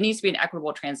hard, and it needs to be an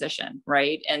equitable transition,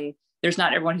 right? And there's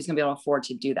not everyone who's going to be able to afford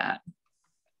to do that.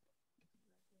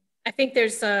 I think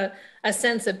there's a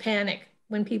sense of panic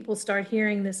when people start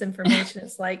hearing this information.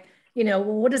 It's like, well,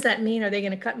 what does that mean? Are they going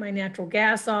to cut my natural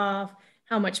gas off?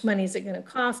 How much money is it going to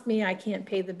cost me? I can't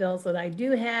pay the bills that I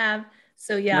do have.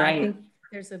 So yeah, right. I think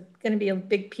there's going to be a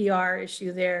big PR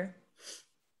issue there.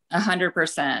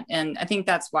 100%. And I think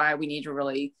that's why we need to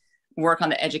really work on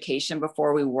the education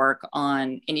before we work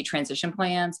on any transition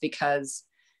plans, because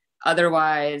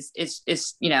otherwise it's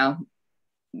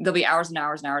there'll be hours and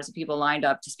hours and hours of people lined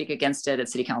up to speak against it at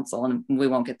city council, and we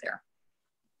won't get there.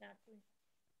 Exactly.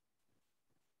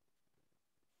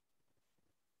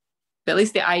 But at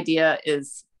least the idea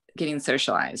is getting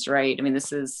socialized, right? I mean,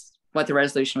 this is what the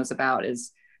resolution was about,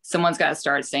 is someone's got to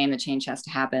start saying the change has to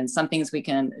happen. Some things we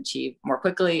can achieve more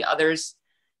quickly. Others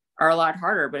are a lot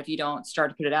harder, but if you don't start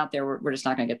to put it out there, we're just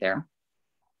not going to get there.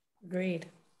 Agreed.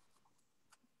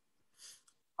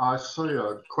 I see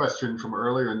a question from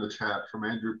earlier in the chat from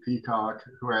Andrew Peacock,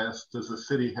 who asked, does the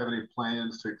city have any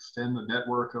plans to extend the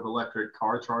network of electric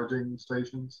car charging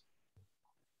stations?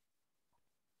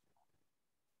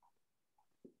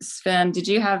 Sven, did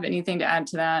you have anything to add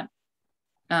to that?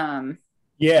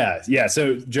 Yeah.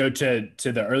 So Joe, to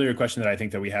the earlier question that I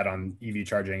think that we had on EV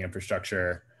charging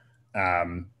infrastructure,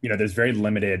 there's very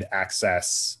limited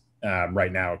access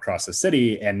right now across the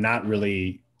city, and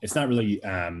it's not really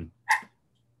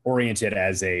oriented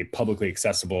as a publicly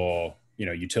accessible,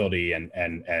 utility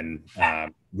and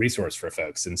resource for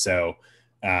folks. And so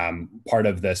part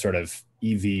of the sort of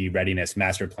EV readiness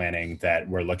master planning that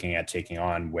we're looking at taking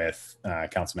on with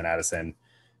Councilman Addison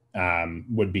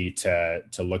would be to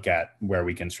look at where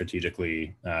we can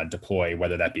strategically deploy,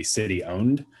 whether that be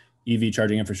city-owned EV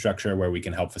charging infrastructure, where we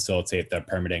can help facilitate the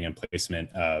permitting and placement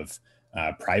of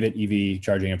private EV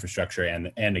charging infrastructure,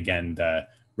 and again, the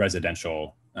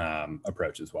residential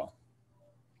approach as well.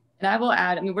 And I will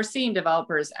add, we're seeing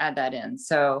developers add that in.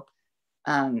 So,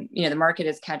 the market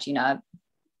is catching up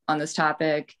on this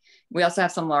topic. We also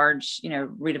have some large,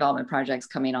 redevelopment projects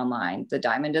coming online. The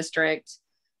Diamond District,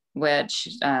 which,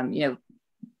 that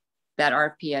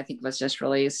RFP, I think, was just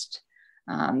released.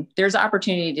 There's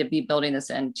opportunity to be building this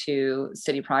into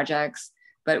city projects,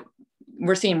 but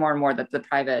we're seeing more and more that the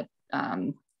private,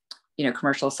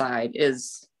 commercial side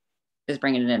is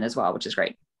bringing it in as well, which is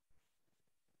great.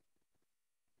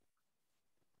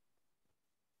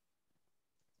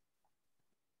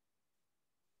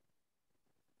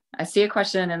 I see a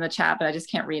question in the chat, but I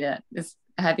just can't read it. It's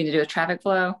having to do with traffic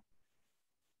flow.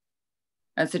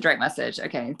 That's a direct message.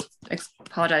 Okay,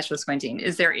 apologize for squinting.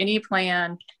 Is there any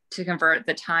plan to convert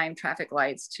the timed traffic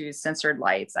lights to censored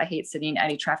lights? I hate sitting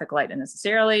at a traffic light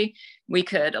unnecessarily. We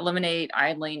could eliminate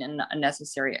idling and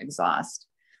unnecessary exhaust.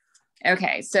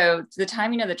 Okay, so the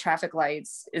timing of the traffic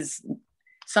lights is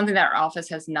something that our office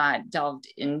has not delved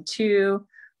into,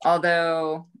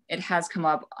 although it has come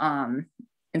up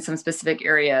in some specific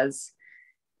areas.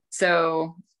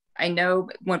 So I know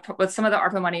with some of the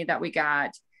ARPA money that we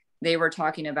got, they were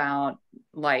talking about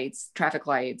lights, traffic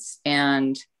lights,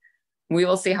 and we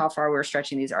will see how far we're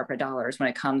stretching these ARPA dollars when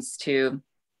it comes to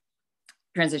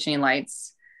transitioning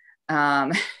lights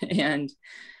and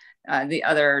the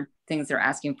other things they're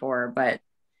asking for. But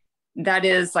that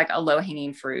is like a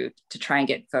low-hanging fruit to try and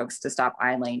get folks to stop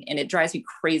idling. And it drives me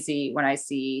crazy when I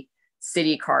see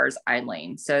city cars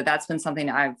idling. So that's been something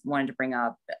I've wanted to bring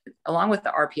up, along with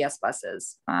the RPS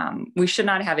buses. We should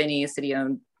not have any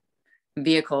city-owned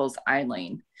vehicles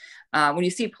idling. When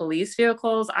you see police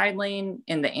vehicles idling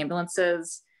in the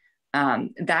ambulances,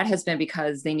 that has been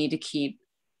because they need to keep,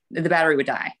 the battery would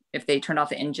die if they turned off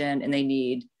the engine, and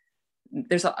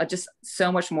there's just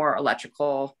so much more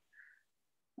electrical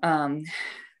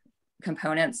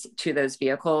components to those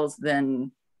vehicles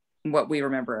than what we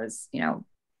remember as,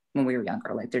 when we were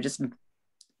younger. Like, they're just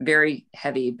very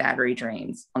heavy battery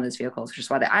drains on those vehicles, which is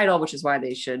why they idle, which is why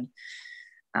they should,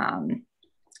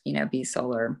 be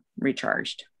solar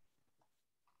recharged.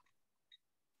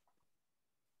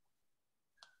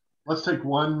 Let's take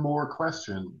one more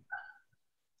question.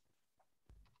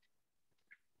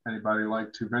 Anybody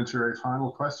like to venture a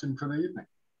final question for the evening?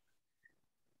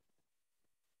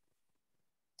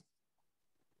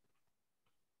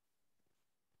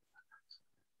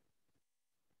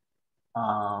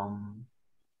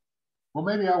 Well,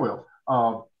 maybe I will.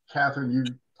 Catherine, you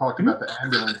talked about the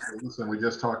ambulances, and we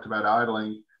just talked about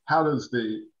idling. How does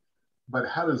the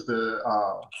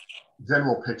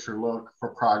general picture look for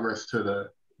progress to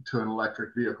an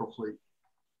electric vehicle fleet?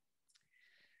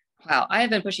 Wow, I have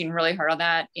been pushing really hard on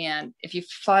that. And if you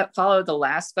follow the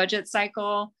last budget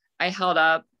cycle, I held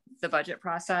up the budget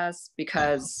process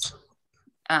because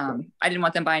I didn't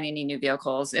want them buying any new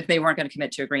vehicles if they weren't going to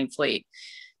commit to a green fleet.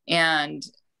 And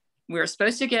we were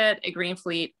supposed to get a green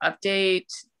fleet update.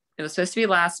 It was supposed to be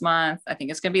last month. I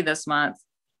think it's going to be this month.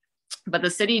 But the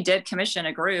city did commission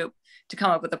a group to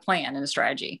come up with a plan and a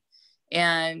strategy.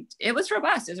 And it was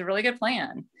robust. It was a really good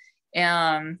plan.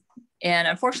 And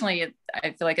unfortunately,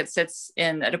 I feel like it sits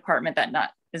in a department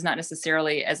that is not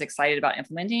necessarily as excited about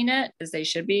implementing it as they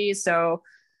should be. So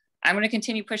I'm going to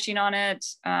continue pushing on it.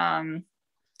 I'm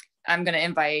going to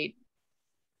invite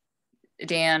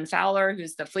Dan Fowler,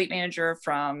 who's the fleet manager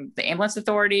from the Ambulance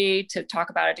Authority, to talk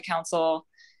about it to council.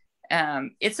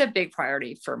 It's a big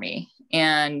priority for me.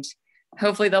 And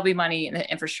hopefully there'll be money in the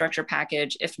infrastructure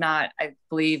package. If not, I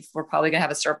believe we're probably going to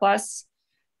have a surplus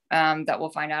that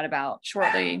we'll find out about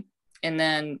shortly. And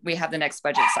then we have the next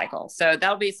budget cycle. So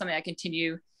that'll be something I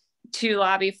continue to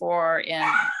lobby for,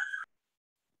 and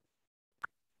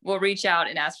we'll reach out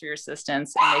and ask for your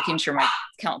assistance in making sure my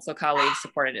council colleagues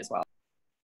support it as well.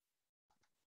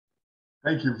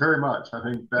 Thank you very much. I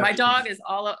think that's my dog is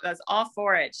all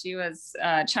for it. She was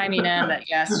chiming in that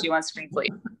yes, she wants green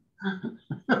fleet.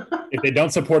 If they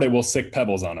don't support it, we'll stick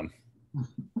pebbles on them.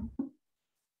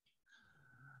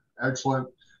 Excellent.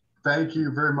 Thank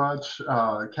you very much,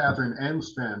 Catherine and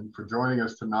Sven, for joining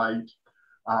us tonight.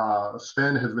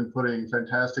 Sven has been putting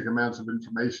fantastic amounts of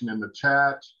information in the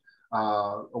chat,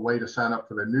 a way to sign up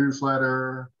for the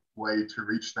newsletter, way to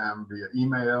reach them via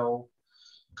email.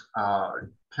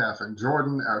 Katherine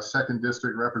Jordan, our 2nd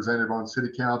District Representative on City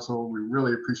Council, we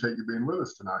really appreciate you being with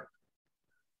us tonight.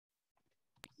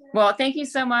 Well, thank you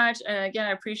so much. And again,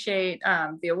 I appreciate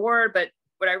the award, but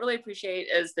what I really appreciate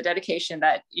is the dedication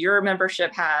that your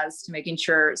membership has to making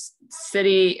sure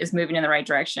city is moving in the right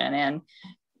direction. And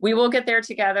we will get there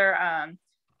together. I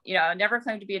never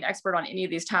claim to be an expert on any of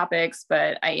these topics,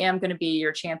 but I am going to be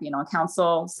your champion on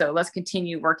council. So let's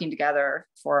continue working together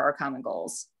for our common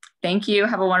goals. Thank you.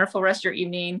 Have a wonderful rest of your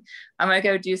evening. I'm going to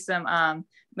go do some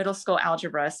middle school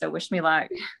algebra. So wish me luck.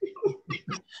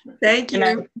 Thank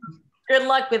you. Good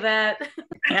luck with that.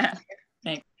 Yeah.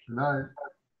 Thanks. Good night.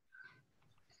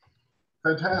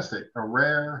 Fantastic. A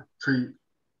rare treat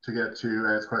to get to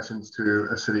ask questions to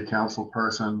a city council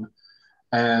person.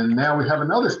 And now we have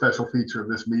another special feature of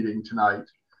this meeting tonight.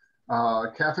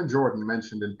 Katherine Jordan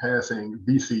mentioned in passing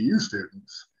VCU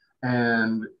students.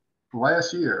 And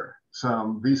last year,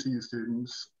 some VCU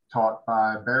students taught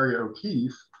by Barry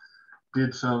O'Keefe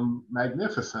did some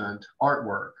magnificent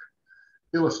artwork.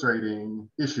 illustrating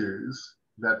issues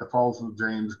that the Falls of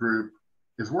James group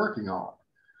is working on.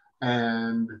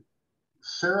 And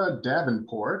Sarah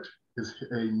Davenport is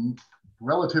a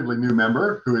relatively new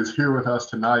member who is here with us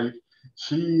tonight.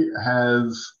 She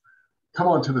has come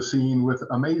onto the scene with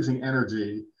amazing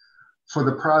energy for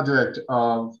the project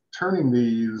of turning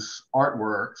these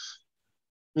artworks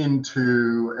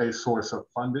into a source of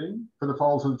funding for the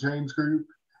Falls of James group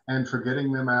and for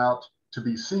getting them out to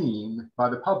be seen by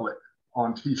the public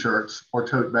on t-shirts or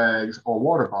tote bags or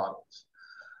water bottles.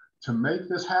 To make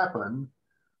this happen,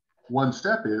 one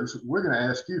step is we're going to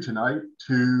ask you tonight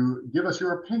to give us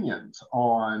your opinions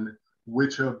on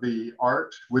which of the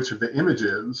art, which of the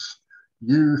images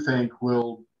you think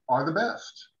are the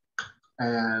best.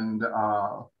 And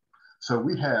so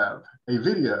we have a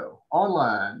video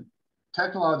online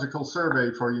technological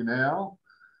survey for you now,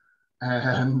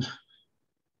 and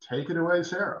take it away,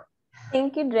 Sarah.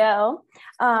 Thank you, Joe.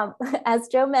 As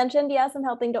Joe mentioned, yes, I'm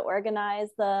helping to organize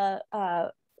a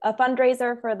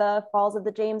fundraiser for the Falls of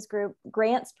the James Group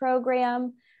grants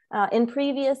program. In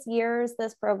previous years,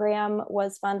 this program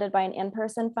was funded by an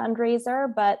in-person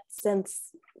fundraiser, but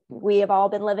since we have all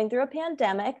been living through a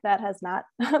pandemic, that has not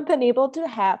been able to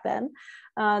happen.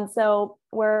 So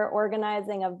we're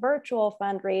organizing a virtual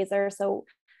fundraiser. So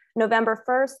November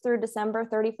 1st through December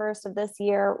 31st of this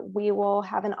year, we will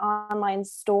have an online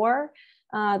store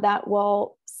that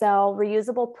will sell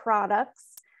reusable products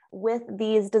with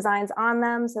these designs on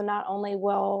them. So not only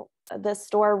will the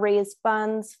store raise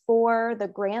funds for the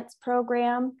grants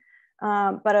program,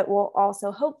 but it will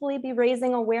also hopefully be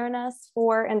raising awareness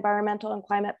for environmental and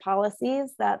climate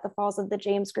policies that the Falls of the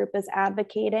James Group is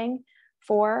advocating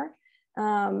for.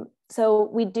 So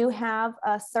we do have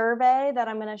a survey that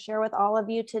I'm going to share with all of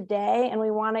you today, and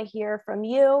we want to hear from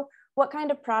you what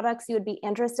kind of products you would be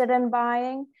interested in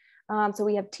buying. So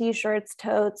we have t-shirts,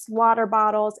 totes, water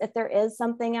bottles. If there is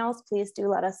something else, please do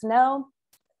let us know.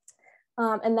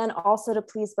 And then also to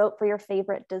please vote for your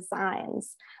favorite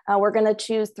designs. We're going to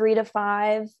choose 3 to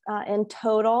 5 in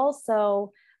total.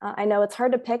 So I know it's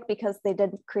hard to pick because they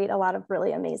did create a lot of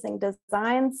really amazing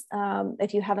designs.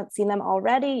 If you haven't seen them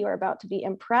already, you're about to be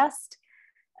impressed.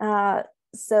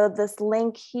 So this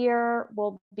link here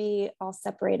will be, I'll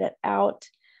separate it out.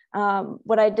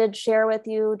 What I did share with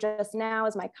you just now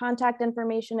is my contact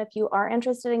information if you are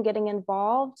interested in getting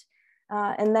involved.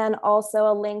 And then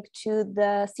also a link to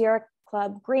the Sierra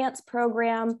Club Grants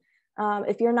Program.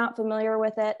 If you're not familiar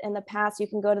with it in the past, you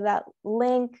can go to that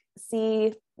link,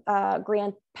 see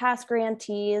past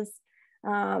grantees,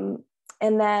 and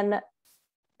then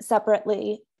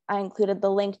separately, I included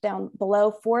the link down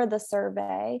below for the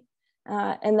survey.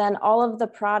 And then all of the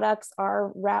products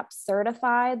are WRAP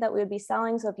certified that we would be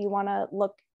selling. So if you want to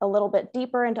look a little bit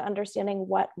deeper into understanding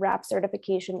what WRAP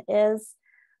certification is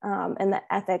and the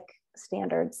ethic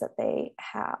standards that they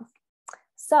have.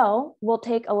 So we'll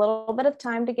take a little bit of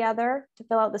time together to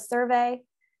fill out the survey.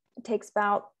 It takes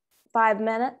about 5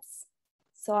 minutes.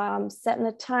 So I'm setting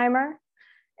a timer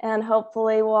and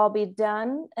hopefully we'll all be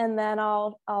done. And then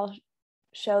I'll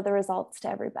show the results to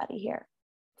everybody here.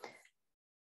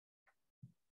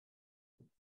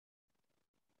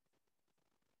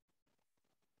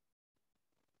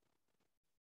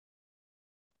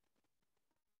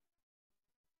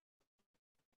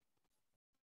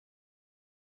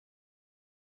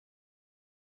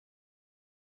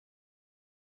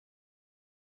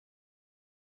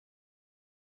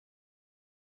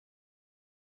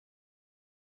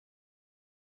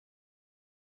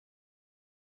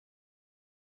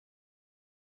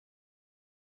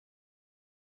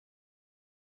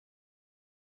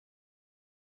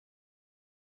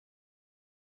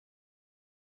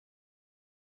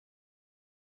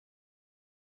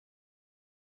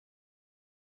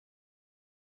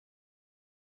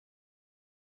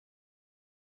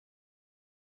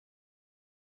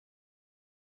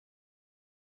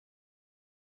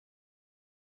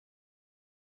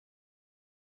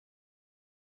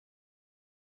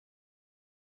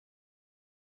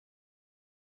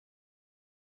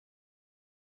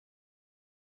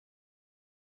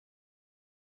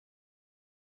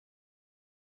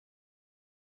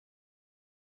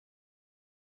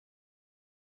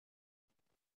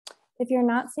 If you're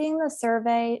not seeing the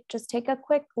survey, just take a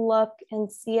quick look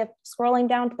and see if scrolling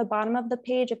down to the bottom of the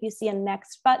page, if you see a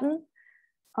next button.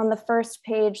 On the first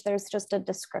page, there's just a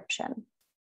description.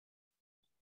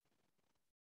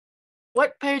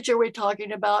 What page are we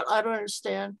talking about? I don't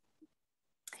understand.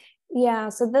 Yeah,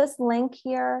 so this link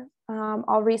here,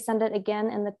 I'll resend it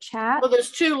again in the chat. Well, there's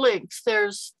 2 links.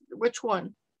 There's, which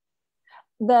one?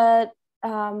 The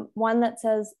one that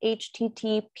says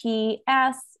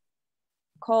HTTPS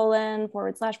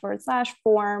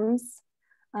 //forms,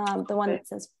 the one that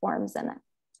says forms in it.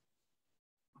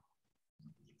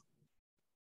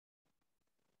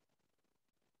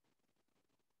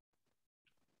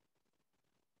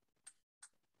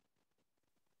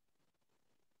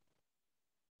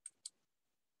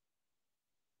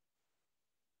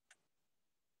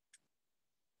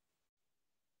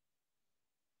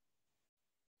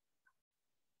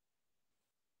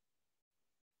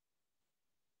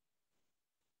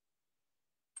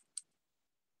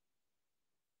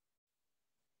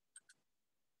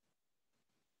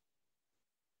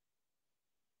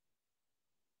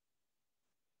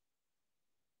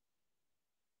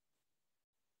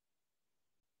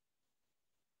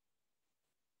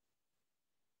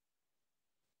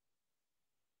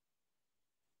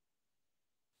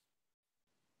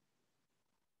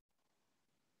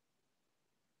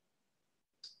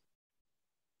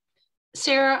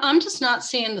 Sarah, I'm just not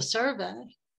seeing the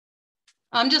survey.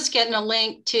 I'm just getting a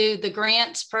link to the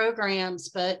grants programs,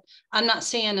 but I'm not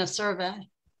seeing a survey.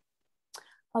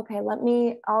 Okay,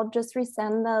 I'll just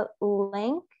resend the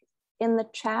link in the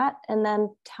chat and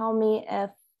then tell me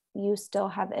if you still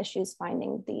have issues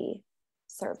finding the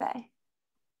survey.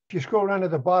 If you scroll down to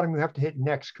the bottom, you have to hit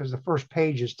next because the first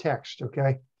page is text,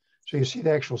 okay? So you see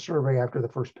the actual survey after the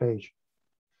first page.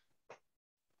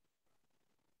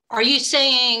 Are you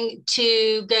saying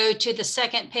to go to the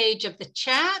second page of the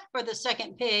chat or the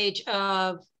second page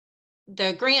of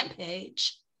the grant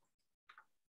page?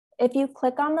 If you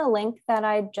click on the link that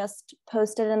I just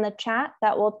posted in the chat,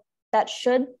 that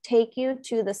should take you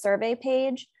to the survey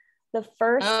page. The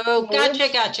first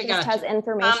page gotcha. has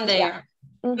information. I'm there.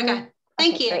 Yeah. Mm-hmm. Okay,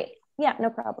 thank you. Great. Yeah, no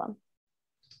problem.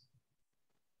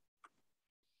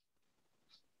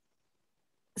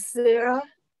 Sarah,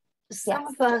 some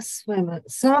of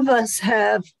us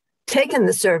have taken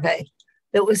the survey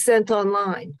that was sent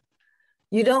online.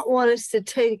 You don't want us to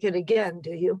take it again,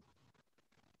 do you?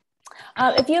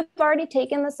 If you've already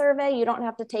taken the survey, you don't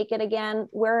have to take it again.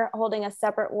 We're holding a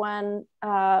separate one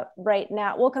right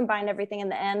now. We'll combine everything in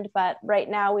the end, but right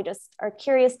now we just are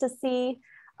curious to see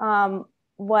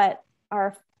what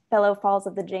our fellow Falls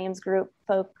of the James group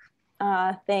folk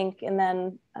think. And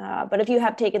then, but if you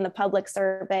have taken the public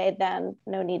survey, then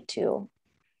no need to.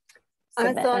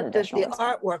 I thought that the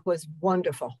artwork was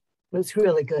wonderful. It was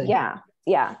really good. Yeah,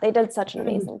 they did such an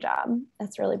amazing job.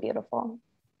 It's really beautiful.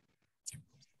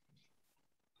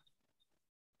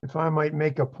 If I might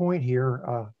make a point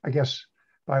here, I guess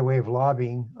by way of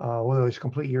lobbying, although it's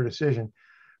completely your decision,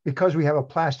 because we have a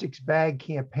plastics bag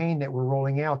campaign that we're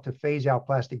rolling out to phase out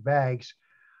plastic bags.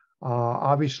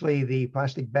 Obviously, the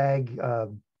plastic bag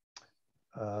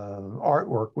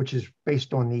artwork, which is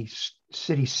based on the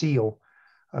city seal,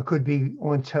 could be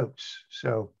on totes.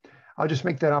 So I'll just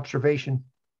make that observation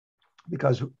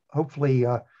because hopefully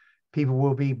people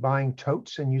will be buying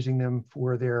totes and using them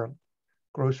for their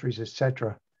groceries,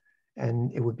 etc.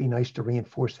 And it would be nice to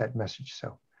reinforce that message.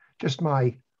 So just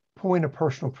my point of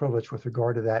personal privilege with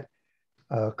regard to that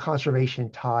conservation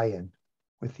tie-in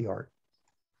with the art.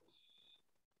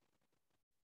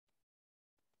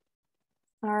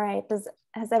 All right,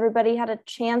 has everybody had a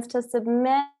chance to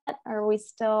submit? Are we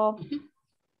still?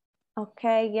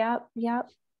 Okay, yep.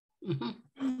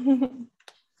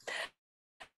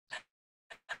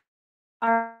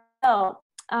 All right,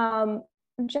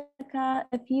 Jessica,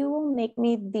 if you will make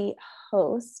me the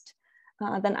host,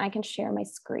 then I can share my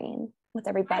screen with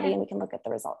everybody and we can look at the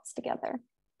results together.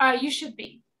 You should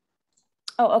be.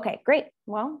 Oh, okay, great.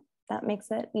 Well, that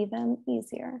makes it even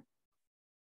easier.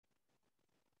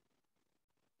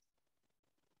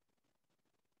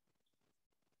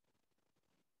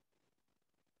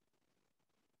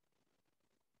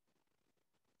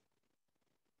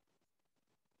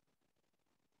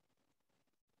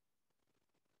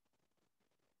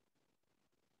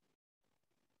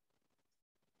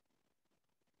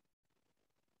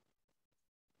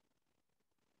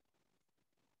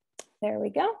 There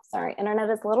we go. Sorry, internet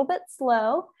is a little bit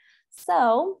slow.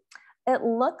 So it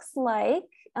looks like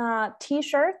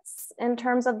t-shirts in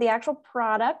terms of the actual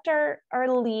product are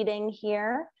leading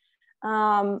here.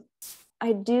 I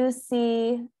do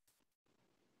see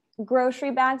grocery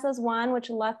bags as one,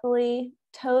 which luckily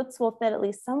totes will fit at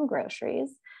least some groceries.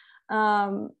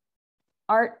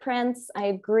 Art prints, I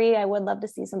agree. I would love to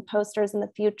see some posters in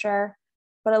the future,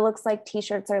 but it looks like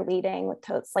t-shirts are leading with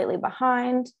totes slightly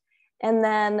behind. And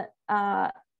then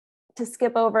to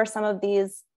skip over some of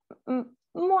these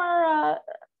more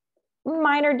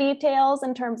minor details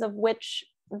in terms of which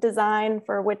design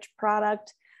for which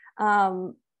product,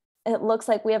 it looks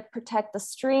like we have protect the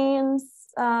streams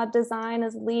design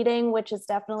is leading, which is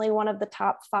definitely one of the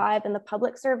top 5 in the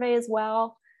public survey as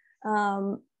well.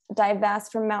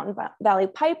 Divest from Mountain Valley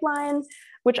Pipeline,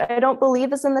 which I don't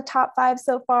believe is in the top 5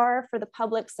 so far for the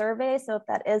public survey. So if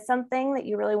that is something that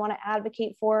you really want to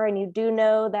advocate for, and you do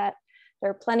know that there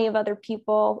are plenty of other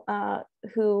people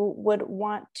who would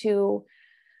want to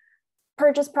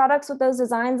purchase products with those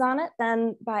designs on it,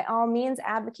 then by all means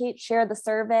advocate, share the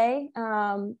survey,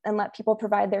 and let people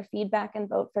provide their feedback and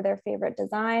vote for their favorite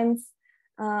designs.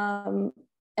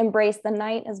 Embrace the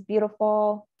night as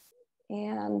beautiful,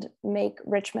 and make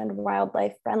Richmond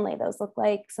wildlife friendly. Those look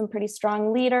like some pretty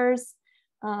strong leaders.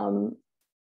 And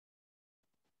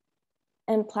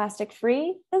plastic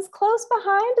free is close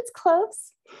behind, it's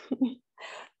close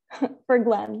for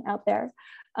Glenn out there.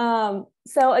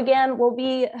 So again, we'll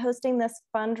be hosting this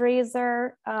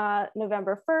fundraiser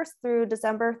November 1st through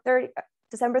December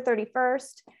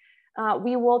 31st.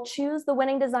 We will choose the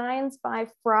winning designs by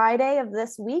Friday of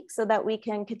this week so that we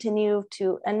can continue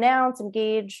to announce,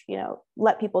 engage,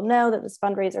 let people know that this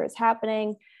fundraiser is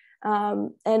happening.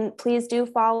 And please do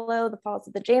follow the Falls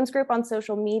of the James group on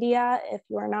social media if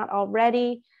you are not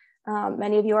already.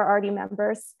 Many of you are already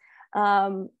members,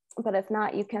 but if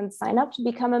not, you can sign up to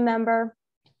become a member.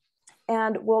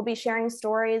 And we'll be sharing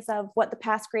stories of what the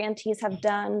past grantees have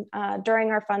done during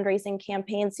our fundraising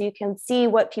campaign, so you can see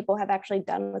what people have actually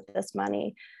done with this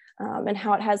money and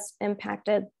how it has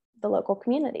impacted the local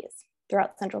communities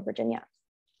throughout Central Virginia.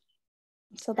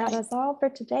 So that is all for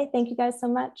today. Thank you guys so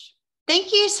much.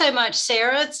 Thank you so much,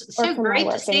 Sarah. It's so great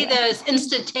to see those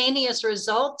instantaneous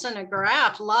results in a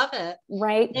graph. Love it.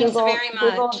 Right. Thanks very much.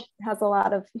 Google has a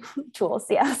lot of tools.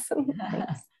 Yes.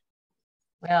 Thanks.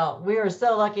 Well, we are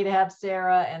so lucky to have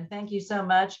Sarah, and thank you so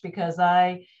much, because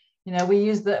we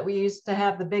used to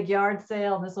have the big yard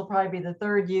sale, and this will probably be the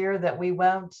 3rd year that we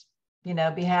won't,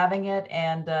 be having it.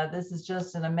 And this is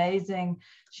just an amazing,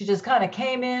 she just kind of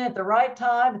came in at the right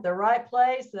time, at the right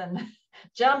place, and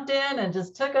jumped in and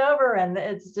just took over. And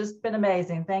it's just been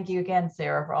amazing. Thank you again,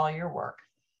 Sarah, for all your work.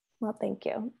 Well, thank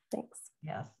you. Thanks.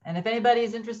 Yes. And if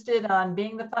anybody's interested on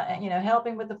being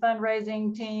helping with the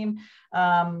fundraising team,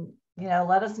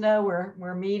 let us know.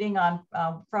 We're meeting on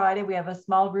Friday. We have a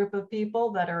small group of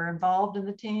people that are involved in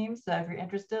the team. So if you're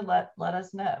interested, let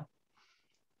us know.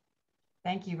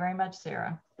 Thank you very much,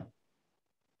 Sarah.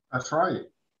 That's right.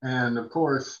 And of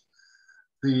course,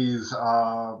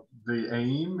 the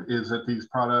aim is that these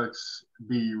products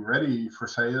be ready for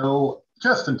sale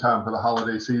just in time for the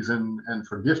holiday season and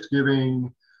for gift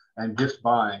giving and gift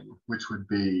buying, which would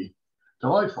be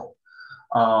delightful.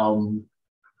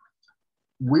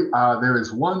 There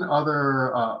is one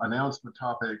other announcement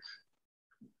topic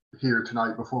here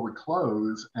tonight before we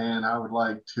close, and I would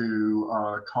like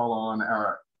to call on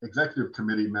our executive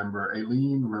committee member,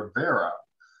 Aileen Rivera,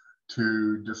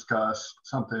 to discuss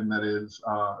something that is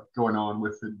going on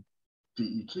with the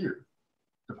DEQ,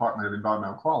 Department of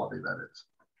Environmental Quality, that is.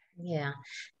 Yeah,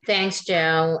 thanks,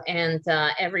 Joe, and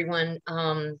everyone.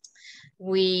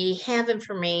 We have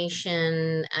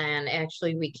information, and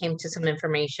actually we came to some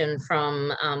information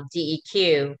from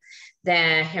DEQ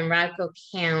that Henrico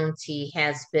County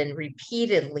has been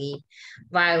repeatedly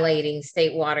violating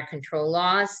state water control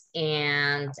laws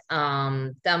and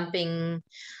dumping.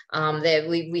 That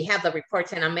we have the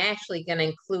reports, and I'm actually going to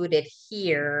include it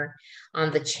here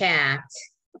on the chat.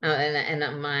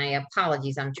 And my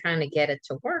apologies, I'm trying to get it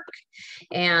to work.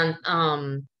 And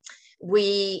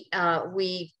we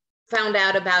found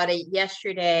out about it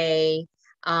yesterday.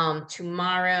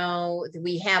 Tomorrow,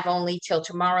 we have only till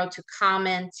tomorrow to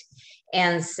comment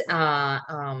and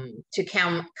to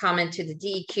comment to the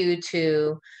DEQ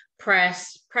to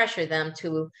pressure them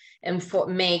to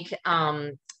make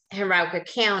Henrico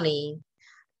County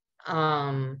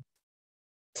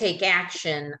take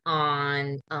action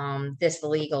on this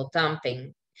illegal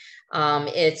dumping.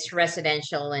 It's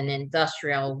residential and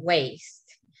industrial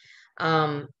waste.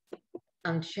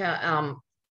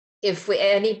 If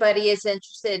anybody is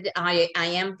interested, I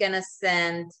am gonna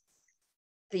send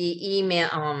the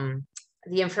email,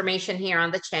 the information here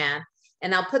on the chat,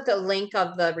 and I'll put the link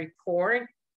of the report.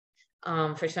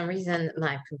 For some reason,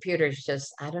 my computer's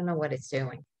just, I don't know what it's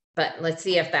doing, but let's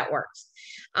see if that works.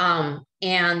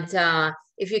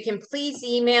 If you can please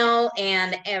email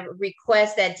and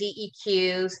request that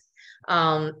DEQ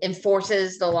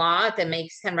enforces the law that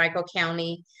makes Henrico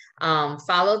County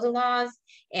follow the laws,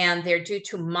 and they're due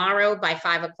tomorrow by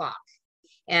 5 o'clock.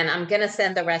 And I'm gonna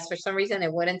send the rest. For some reason,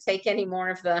 it wouldn't take any more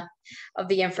of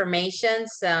the information,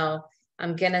 so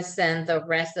I'm gonna send the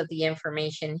rest of the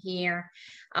information here.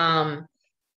 Again,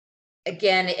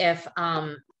 if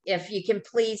if you can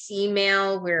please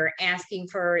email, we're asking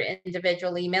for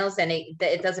individual emails, and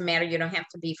it doesn't matter. You don't have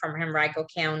to be from Henrico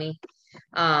County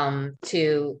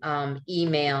to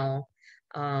email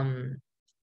the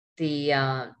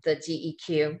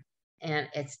DEQ, and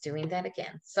it's doing that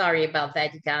again. Sorry about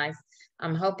that, you guys.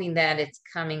 I'm hoping that it's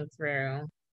coming through.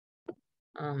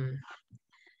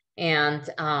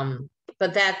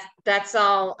 But that's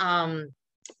all.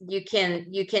 You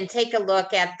can take a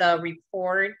look at the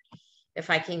report if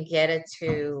I can get it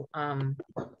to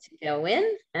go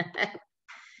in.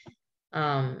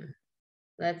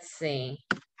 Let's see.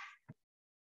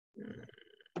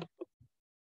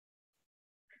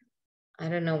 I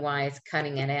don't know why it's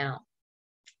cutting it out.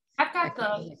 I've got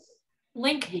the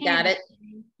link. You got it?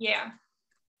 Yeah.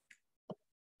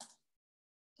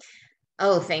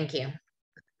 Oh, thank you.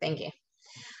 Thank you.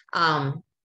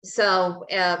 So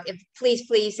if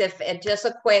please, if just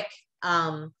a quick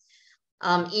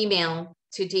email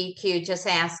to DQ, just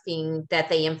asking that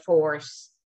they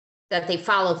enforce, that they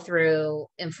follow through,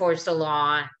 enforce the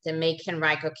law, to make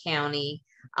Henrico County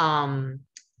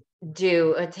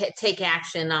take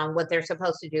action on what they're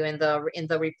supposed to do. In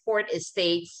the report, it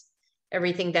states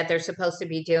everything that they're supposed to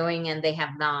be doing, and they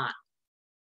have not.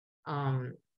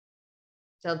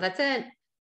 So that's it.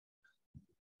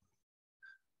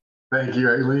 Thank you,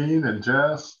 Aileen and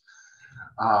Jess.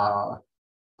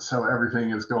 So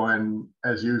everything is going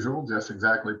as usual, just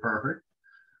exactly perfect.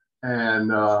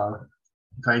 And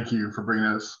thank you for bringing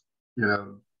us,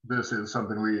 this is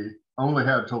something we only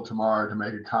have till tomorrow to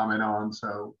make a comment on.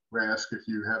 So we ask if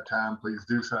you have time, please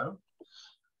do so.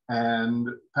 And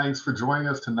thanks for joining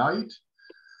us tonight.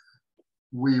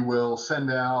 We will send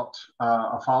out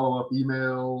a follow-up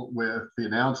email with the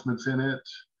announcements in it,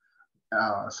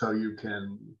 so you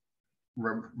can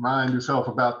remind yourself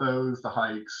about those, the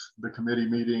hikes, the committee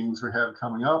meetings we have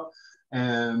coming up.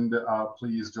 And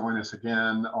please join us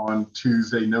again on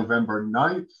Tuesday, November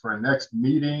 9th for our next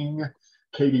meeting.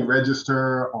 Katie,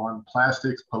 register on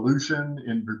plastics pollution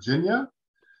in Virginia.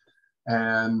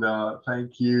 And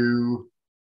thank you,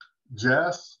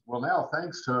 Jess. Well, now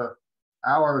thanks to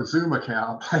our Zoom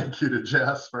account, thank you to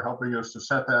Jess for helping us to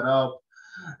set that up.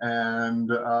 And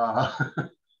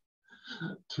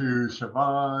to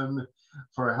Siobhan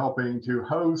for helping to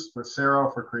host, for Sarah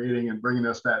for creating and bringing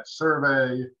us that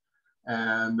survey.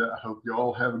 And I hope you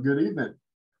all have a good evening.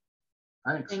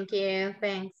 Thanks. Thank you.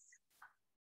 Thanks.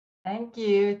 Thank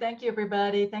you. Thank you,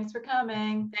 everybody. Thanks for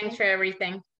coming. Thanks for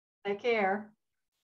everything. Take care.